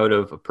born out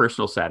of a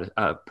personal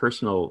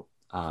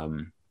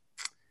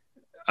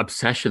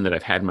obsession that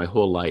I've had my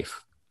whole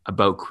life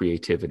about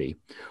creativity.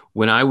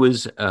 When I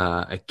was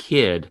a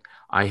kid,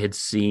 I had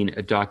seen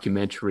a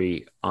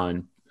documentary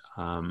on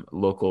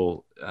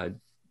local.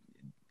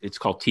 It's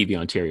called TV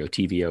Ontario,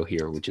 TVO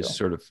here, which is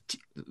sort of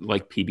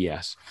like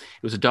PBS.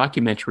 It was a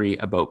documentary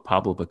about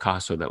Pablo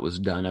Picasso that was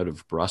done out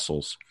of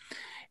Brussels.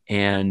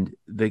 And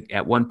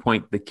at one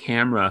point, the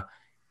camera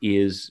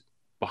is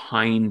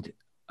behind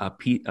a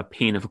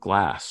pane of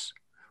glass,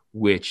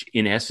 which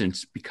in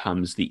essence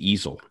becomes the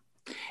easel.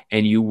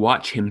 And you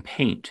watch him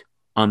paint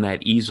on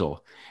that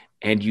easel,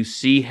 and you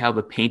see how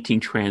the painting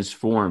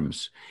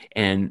transforms,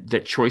 and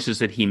that choices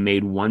that he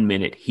made 1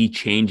 minute, he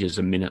changes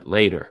a minute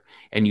later.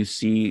 And you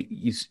see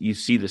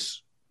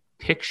this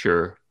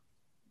picture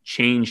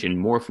change and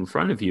morph in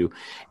front of you.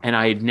 And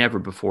I had never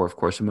before, of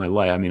course, in my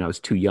life, I mean, I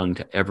was too young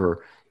to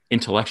ever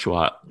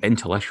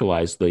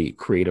intellectualize the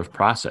creative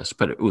process,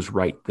 but it was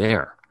right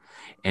there.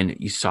 And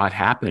you saw it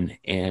happen.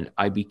 And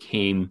I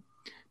became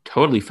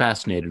totally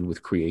fascinated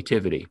with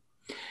creativity.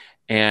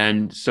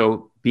 And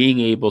so being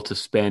able to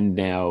spend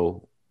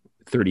now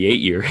 38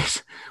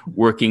 years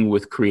working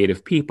with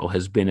creative people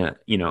has been a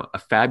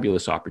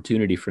fabulous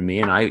opportunity for me.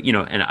 And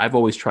I've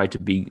always tried to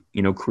be,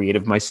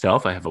 creative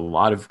myself. I have a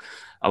lot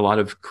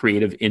of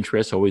creative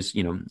interests, always,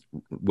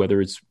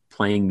 whether it's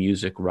playing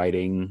music,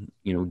 writing,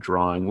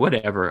 drawing,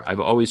 whatever.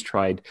 I've always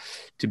tried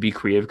to be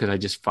creative because I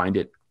just find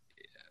it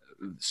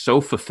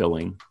so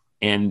fulfilling,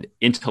 and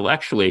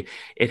intellectually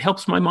it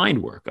helps my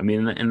mind work. I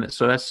mean, and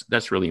so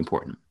that's really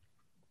important.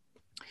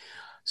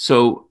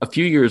 So a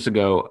few years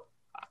ago,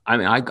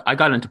 I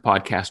got into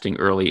podcasting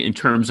early in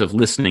terms of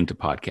listening to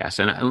podcasts.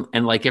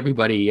 And like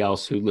everybody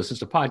else who listens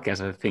to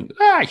podcasts, I think,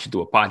 I should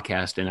do a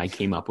podcast. And I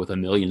came up with a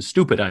million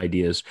stupid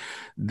ideas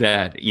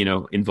that,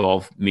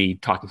 involve me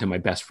talking to my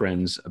best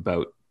friends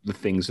about the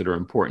things that are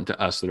important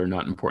to us that are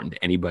not important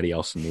to anybody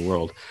else in the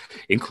world,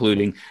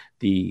 including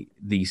the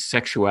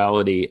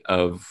sexuality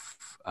of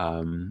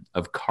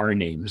car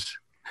names.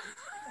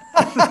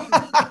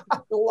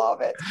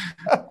 Love it.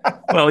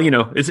 Well,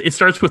 it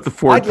starts with the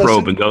Ford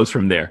Probe and goes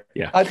from there.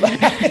 Yeah.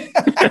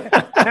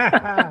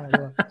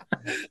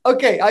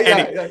 Okay.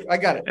 I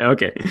got it.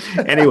 Okay.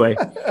 Anyway,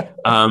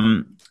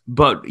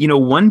 but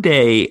one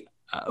day,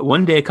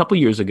 a couple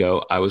years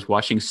ago, I was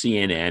watching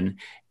CNN,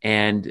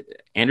 and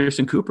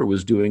Anderson Cooper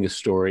was doing a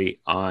story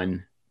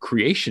on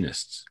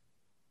creationists.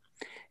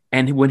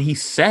 And when he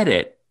said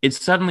it, it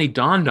suddenly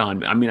dawned on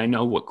me. I mean, I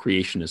know what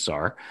creationists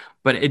are,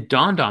 but it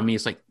dawned on me.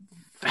 It's like,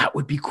 that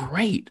would be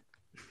great.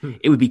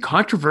 It would be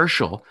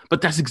controversial, but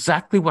that's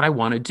exactly what I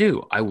want to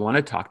do. I want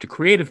to talk to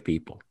creative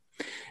people.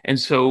 And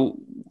so,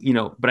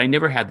 but I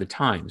never had the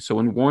time. So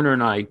when Warner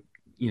and I,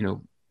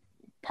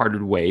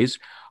 parted ways,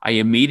 I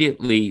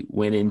immediately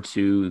went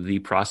into the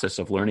process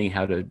of learning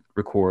how to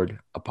record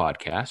a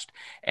podcast.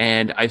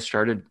 And I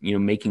started,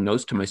 making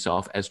notes to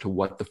myself as to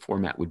what the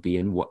format would be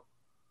and what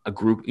a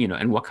group,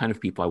 and what kind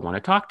of people I want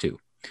to talk to.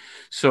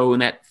 So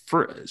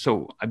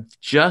so I've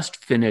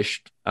just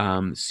finished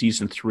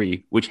season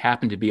 3, which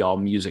happened to be all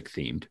music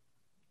themed.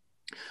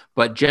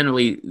 But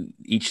generally,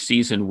 each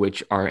season,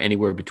 which are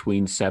anywhere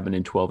between 7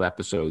 and 12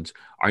 episodes,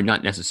 are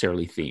not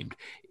necessarily themed.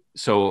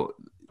 So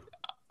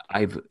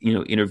I've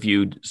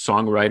interviewed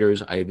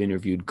songwriters, I've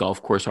interviewed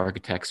golf course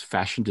architects,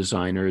 fashion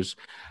designers,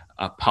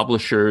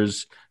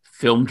 publishers,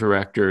 film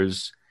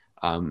directors.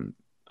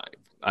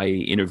 I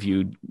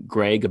interviewed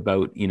Greg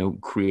about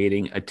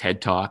creating a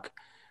TED Talk.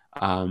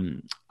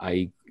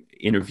 I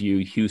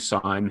interviewed Hugh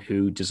Syme,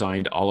 who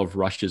designed all of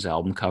Rush's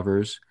album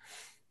covers.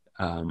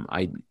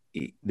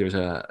 There's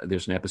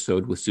an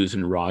episode with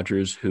Susan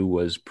Rogers, who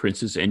was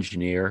Prince's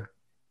engineer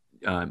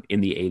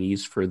in the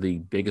 80s for the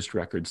biggest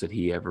records that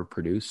he ever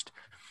produced.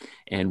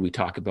 and we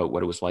talk about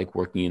what it was like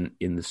working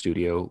in the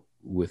studio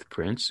with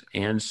Prince.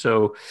 And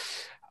so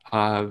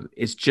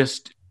it's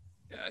just,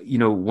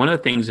 one of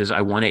the things is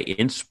I want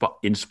to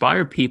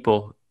inspire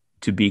people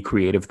to be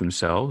creative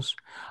themselves.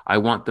 I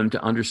want them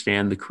to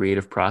understand the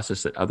creative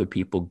process that other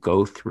people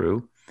go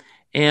through.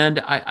 And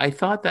I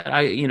thought that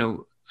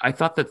I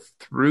thought that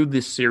through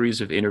this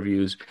series of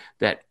interviews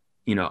that,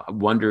 I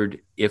wondered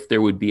if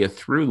there would be a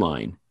through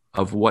line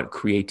of what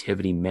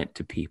creativity meant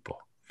to people.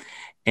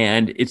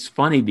 And it's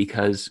funny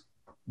because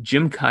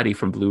Jim Cuddy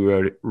from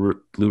Blue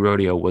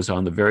Rodeo was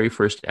on the very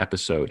first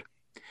episode.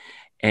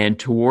 And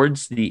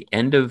towards the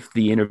end of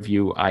the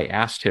interview, I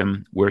asked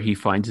him where he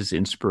finds his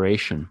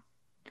inspiration.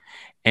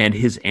 And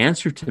his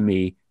answer to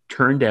me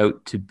turned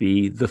out to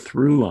be the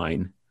through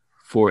line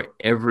for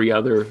every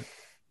other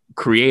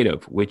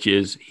creative, which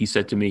is, he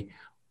said to me,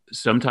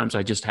 sometimes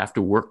I just have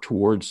to work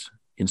towards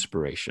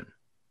inspiration.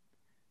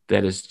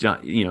 That is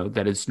not,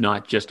 that it's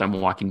not just I'm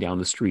walking down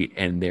the street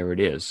and there it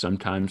is.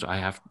 Sometimes I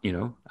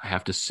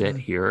have to sit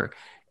here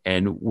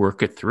and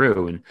work it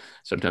through. And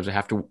sometimes I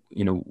have to,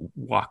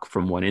 walk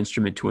from one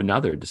instrument to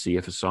another to see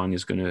if a song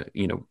is going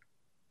to,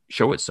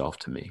 show itself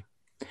to me.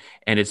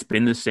 And it's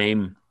been the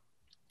same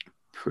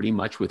pretty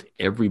much with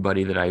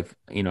everybody that I've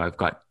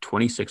got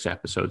 26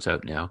 episodes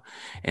out now.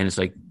 And it's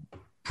like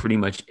pretty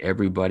much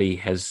everybody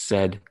has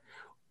said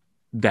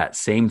that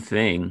same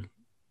thing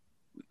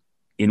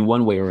in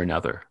one way or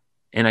another.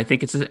 And I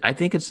think it's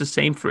the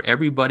same for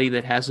everybody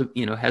that has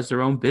has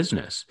their own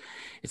business.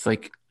 It's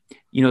like,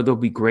 there'll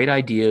be great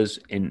ideas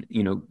and,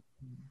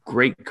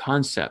 great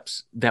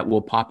concepts that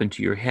will pop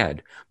into your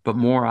head, but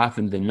more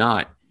often than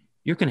not,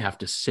 you're going to have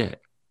to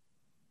sit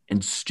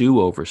and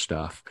stew over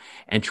stuff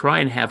and try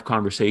and have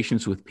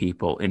conversations with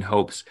people in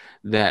hopes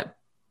that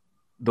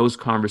those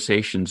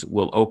conversations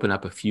will open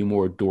up a few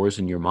more doors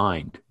in your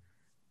mind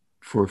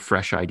for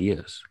fresh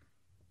ideas.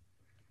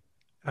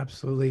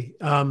 Absolutely.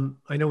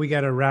 I know we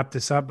got to wrap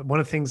this up, but one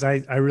of the things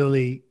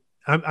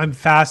I'm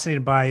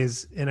fascinated by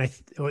is, and I'm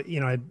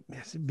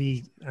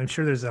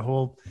sure there's a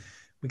whole,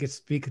 we could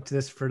speak to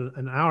this for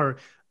an hour,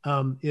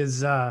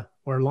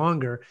 or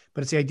longer,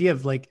 but it's the idea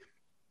of like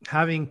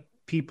having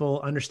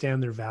people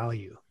understand their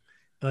value,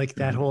 like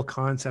that whole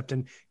concept.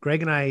 And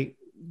Greg and I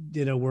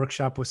did a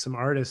workshop with some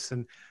artists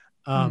and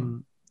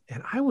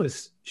I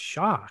was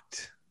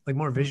shocked, like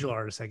more visual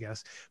artists, I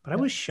guess, but I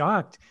was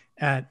shocked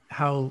at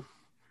how,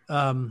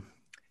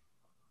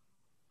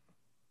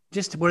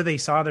 just where they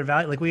saw their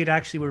value. Like we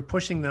were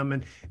pushing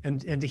them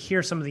and to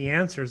hear some of the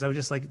answers, I was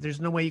just like,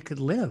 there's no way you could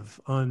live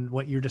on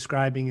what you're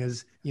describing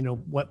as,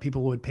 what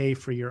people would pay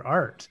for your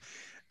art.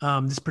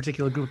 This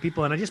particular group of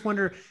people. And I just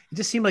wonder, it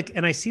just seemed like,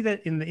 and I see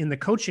that in the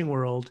coaching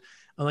world,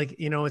 like,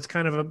 it's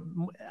kind of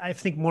I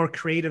think more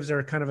creatives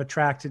are kind of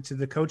attracted to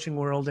the coaching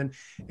world and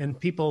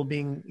people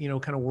being,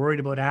 kind of worried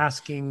about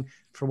asking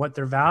for what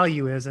their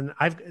value is. And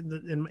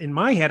in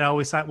my head, I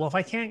always thought, well, if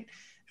I can't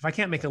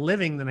make a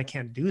living, then I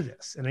can't do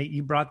this. And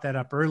you brought that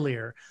up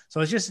earlier.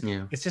 So it's just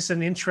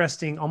an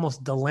interesting,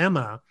 almost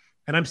dilemma.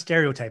 And I'm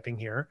stereotyping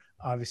here,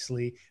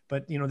 obviously,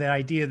 but the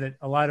idea that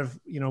a lot of,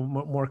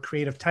 more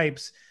creative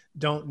types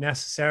don't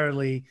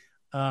necessarily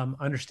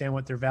understand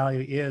what their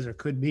value is or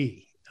could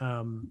be.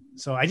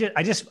 So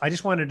I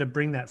just wanted to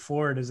bring that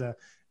forward as a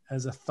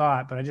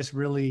thought, but I just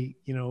really,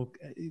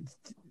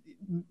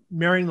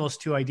 marrying those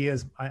two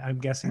ideas, I'm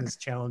guessing is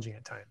challenging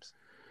at times.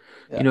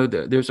 Yeah.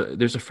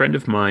 There's a friend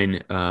of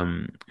mine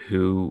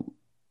who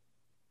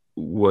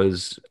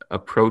was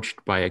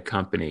approached by a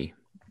company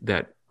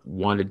that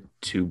wanted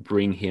to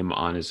bring him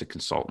on as a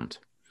consultant,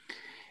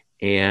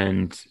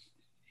 and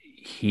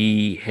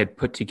he had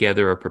put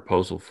together a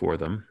proposal for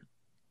them,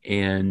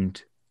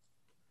 and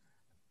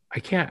I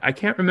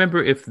can't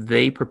remember if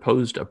they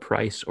proposed a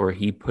price or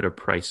he put a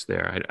price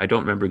there. I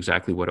don't remember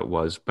exactly what it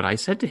was, but I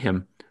said to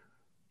him,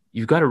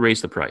 "You've got to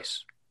raise the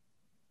price.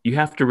 You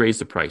have to raise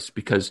the price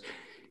because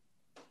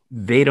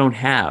they don't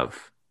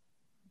have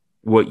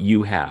what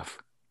you have.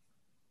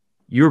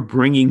 You're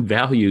bringing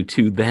value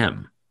to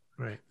them.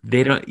 Right.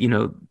 They don't,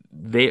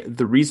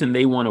 the reason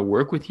they want to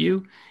work with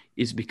you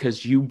is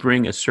because you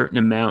bring a certain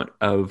amount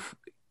of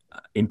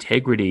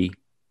integrity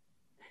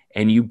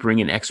and you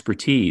bring an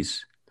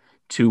expertise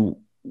to,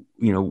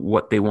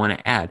 what they want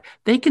to add.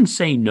 They can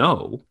say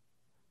no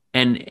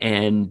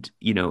and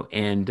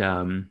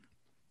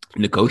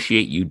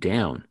negotiate you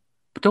down,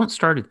 but don't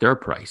start at their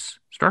price.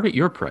 Start at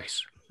your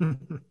price."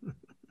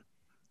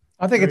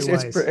 I think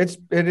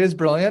it is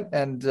brilliant,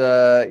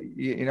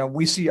 and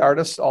we see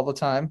artists all the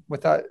time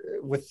with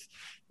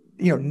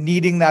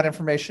needing that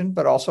information,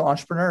 but also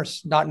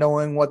entrepreneurs not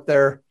knowing what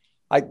they're.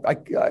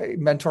 I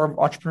mentor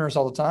entrepreneurs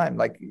all the time,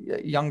 like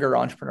younger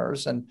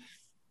entrepreneurs, and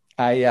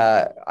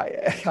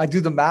I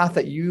do the math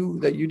that you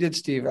did,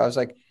 Steve. I was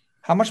like,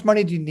 how much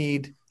money do you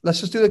need?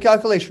 Let's just do the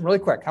calculation really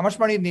quick. How much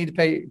money do you need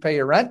to pay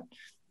your rent,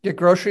 get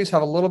groceries,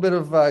 have a little bit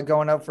of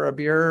going out for a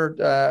beer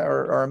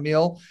or a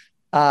meal?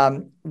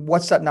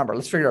 What's that number?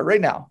 Let's figure it out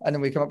right now. And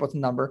then we come up with a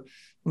number.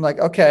 I'm like,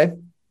 okay,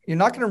 you're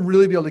not going to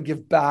really be able to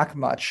give back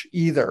much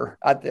either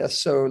at this.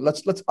 So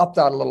let's up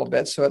that a little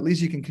bit. So at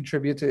least you can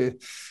contribute to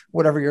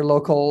whatever your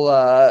local,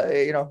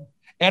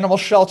 animal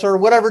shelter,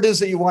 whatever it is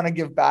that you want to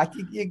give back.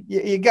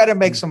 You got to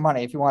make some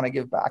money if you want to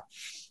give back.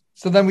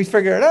 So then we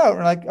figure it out.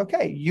 We're like,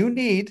 okay, you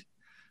need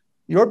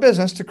your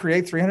business to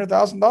create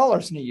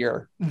 $300,000 in a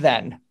year.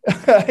 Then,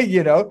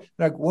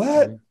 like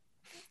what?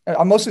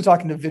 I'm mostly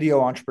talking to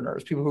video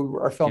entrepreneurs, people who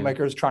are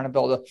filmmakers trying to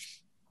build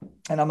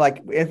and I'm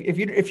like,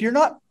 if you're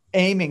not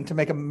aiming to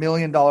make $1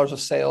 million of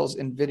sales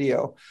in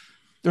video,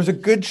 there's a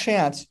good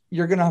chance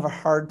you're going to have a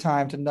hard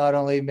time to not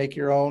only make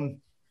your own,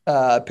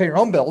 pay your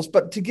own bills,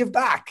 but to give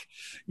back,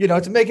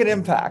 to make an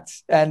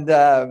impact. And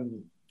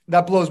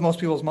that blows most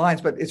people's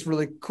minds, but it's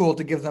really cool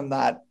to give them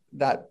that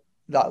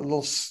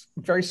little,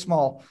 very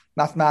small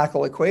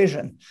mathematical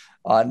equation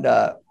on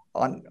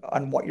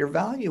what your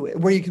value is,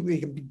 where you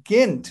can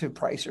begin to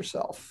price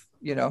yourself,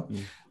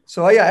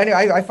 So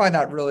anyway, I find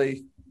that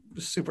really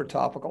super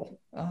topical.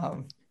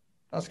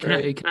 That's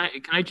great.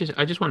 I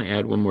just want to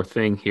add one more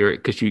thing here,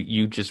 because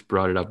you just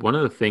brought it up. One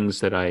of the things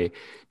that I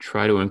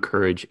try to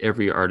encourage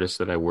every artist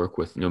that I work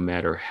with, no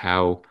matter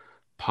how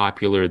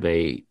popular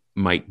they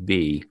might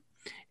be,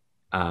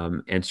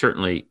 and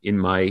certainly in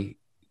my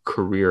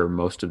career,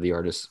 most of the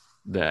artists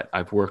that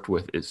I've worked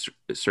with, is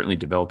certainly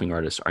developing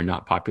artists, are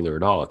not popular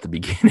at all at the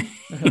beginning.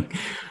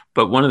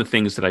 But one of the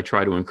things that I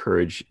try to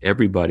encourage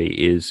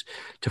everybody is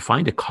to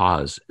find a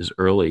cause as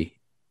early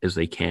as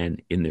they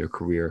can in their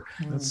career.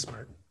 That's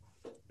smart.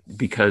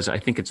 Because I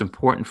think it's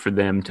important for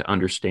them to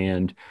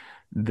understand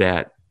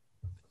that,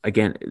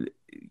 again,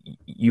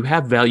 you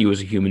have value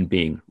as a human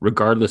being,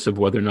 regardless of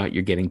whether or not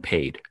you're getting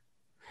paid.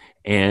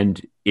 And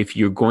if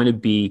you're going to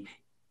be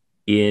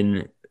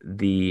in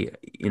the,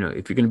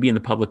 if you're going to be in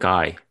the public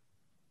eye,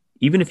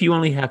 even if you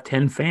only have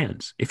 10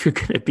 fans, if you're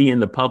going to be in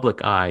the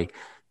public eye,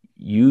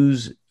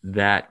 use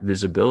that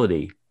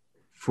visibility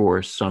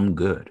for some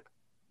good.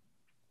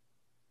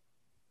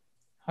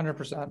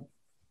 100%.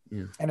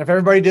 Yeah. And if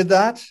everybody did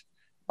that,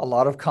 a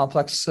lot of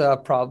complex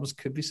problems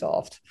could be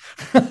solved.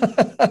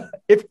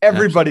 If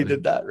everybody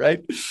did that,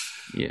 right?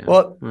 Yeah.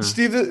 Well,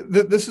 Steve,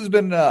 this has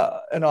been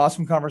an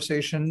awesome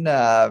conversation,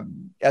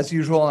 as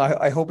usual. And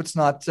I hope it's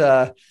not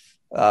the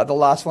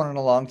last one in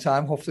a long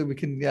time. Hopefully we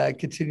can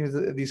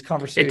continue these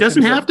conversations. It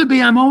doesn't have to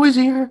be. I'm always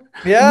here.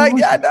 No,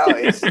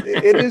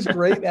 it is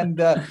great. And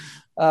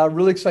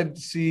really excited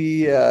to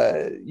see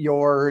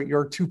your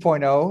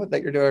 2.0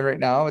 that you're doing right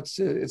now.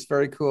 It's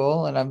very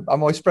cool. And I'm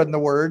always spreading the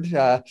word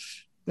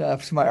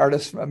to my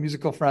artists,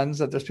 musical friends,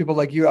 that there's people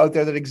like you out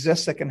there that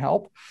exist that can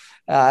help.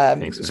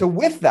 Thanks, so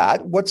with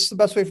that, what's the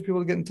best way for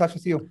people to get in touch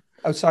with you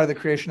outside of the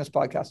Creationist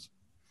podcast?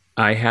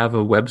 I have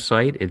a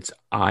website. It's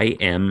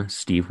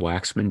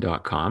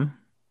imstevewaxman.com.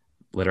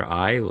 Letter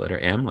I, letter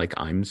M, like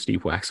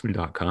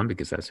imstevewaxman.com,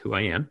 because that's who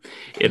I am.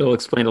 It'll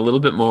explain a little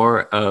bit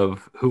more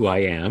of who I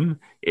am.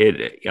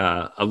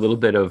 A little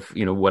bit of,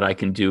 what I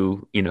can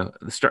do,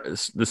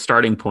 the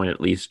starting point,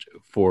 at least,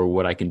 for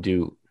what I can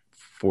do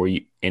for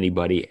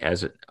anybody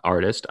as an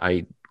artist.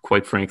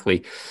 Quite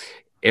frankly,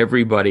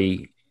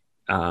 everybody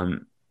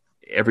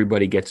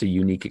gets a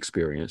unique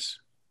experience.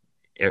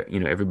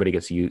 Everybody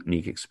gets a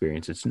unique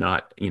experience. It's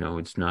not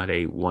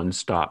a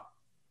one-stop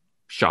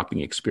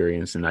shopping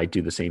experience, and I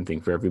do the same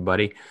thing for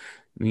everybody.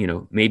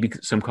 Maybe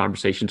some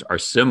conversations are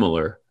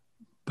similar,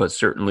 but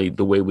certainly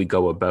the way we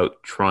go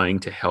about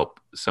trying to help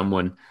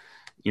someone,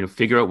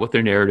 figure out what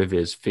their narrative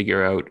is,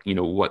 figure out,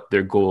 what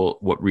their goal,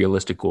 what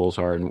realistic goals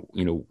are, and,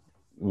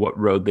 what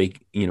road they,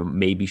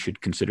 maybe should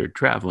consider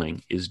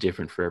traveling is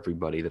different for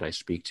everybody that I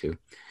speak to.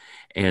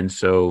 And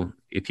so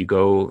if you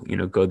go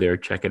there,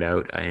 check it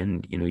out.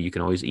 And, you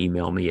can always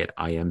email me at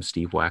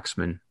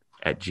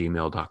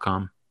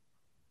imstevewaxman@gmail.com.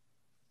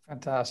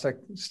 Fantastic.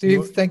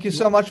 Steve, thank you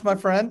so much, my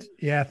friend.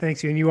 Yeah,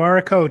 thanks you. And you are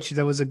a coach.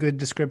 That was a good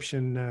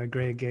description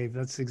Greg gave.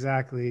 That's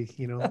exactly,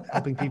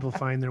 helping people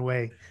find their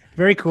way.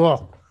 Very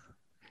cool.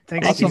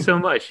 Thank you so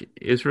much.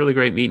 It's really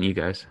great meeting you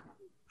guys.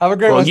 Have a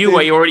great one, you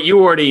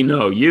already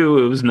know.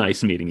 It was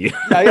nice meeting you.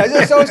 Yeah,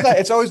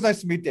 it's always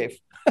nice to meet Dave.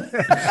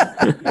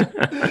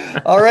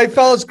 All right,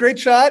 fellas, great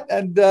shot,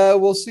 and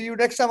we'll see you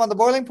next time on the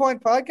Boiling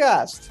Point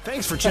podcast.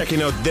 Thanks for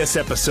checking out this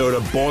episode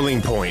of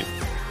Boiling Point.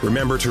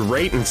 Remember to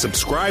rate and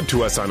subscribe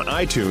to us on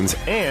iTunes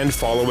and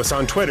follow us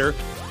on Twitter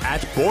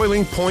at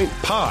Boiling Point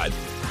Pod.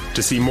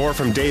 To see more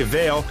from Dave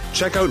Vale,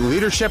 check out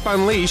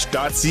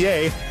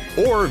leadershipunleashed.ca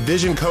or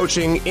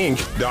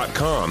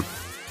visioncoachinginc.com.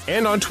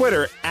 And on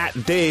Twitter at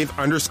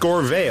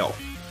Dave_Vale.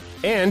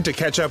 And to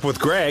catch up with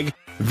Greg,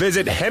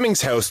 visit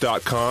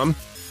hemmingshouse.com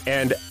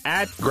and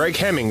at Greg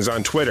Hemmings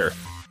on Twitter.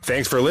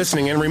 Thanks for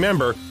listening, and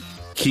remember,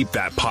 keep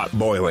that pot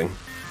boiling.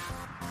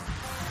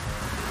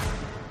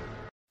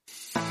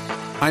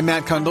 I'm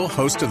Matt Kundle,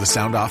 host of the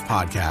Sound Off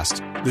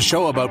Podcast, the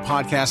show about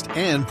podcast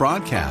and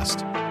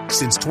broadcast.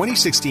 Since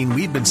 2016,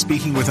 we've been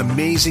speaking with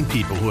amazing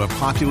people who have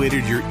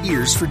populated your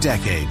ears for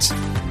decades.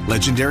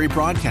 Legendary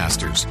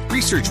broadcasters,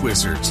 research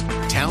wizards,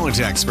 talent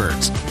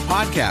experts,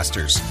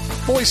 podcasters,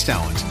 voice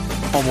talent.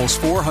 Almost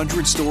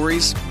 400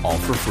 stories, all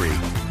for free.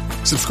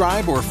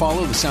 Subscribe or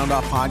follow the Sound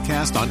Off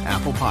Podcast on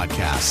Apple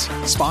Podcasts,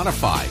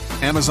 Spotify,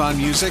 Amazon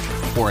Music,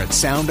 or at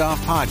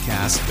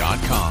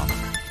soundoffpodcast.com.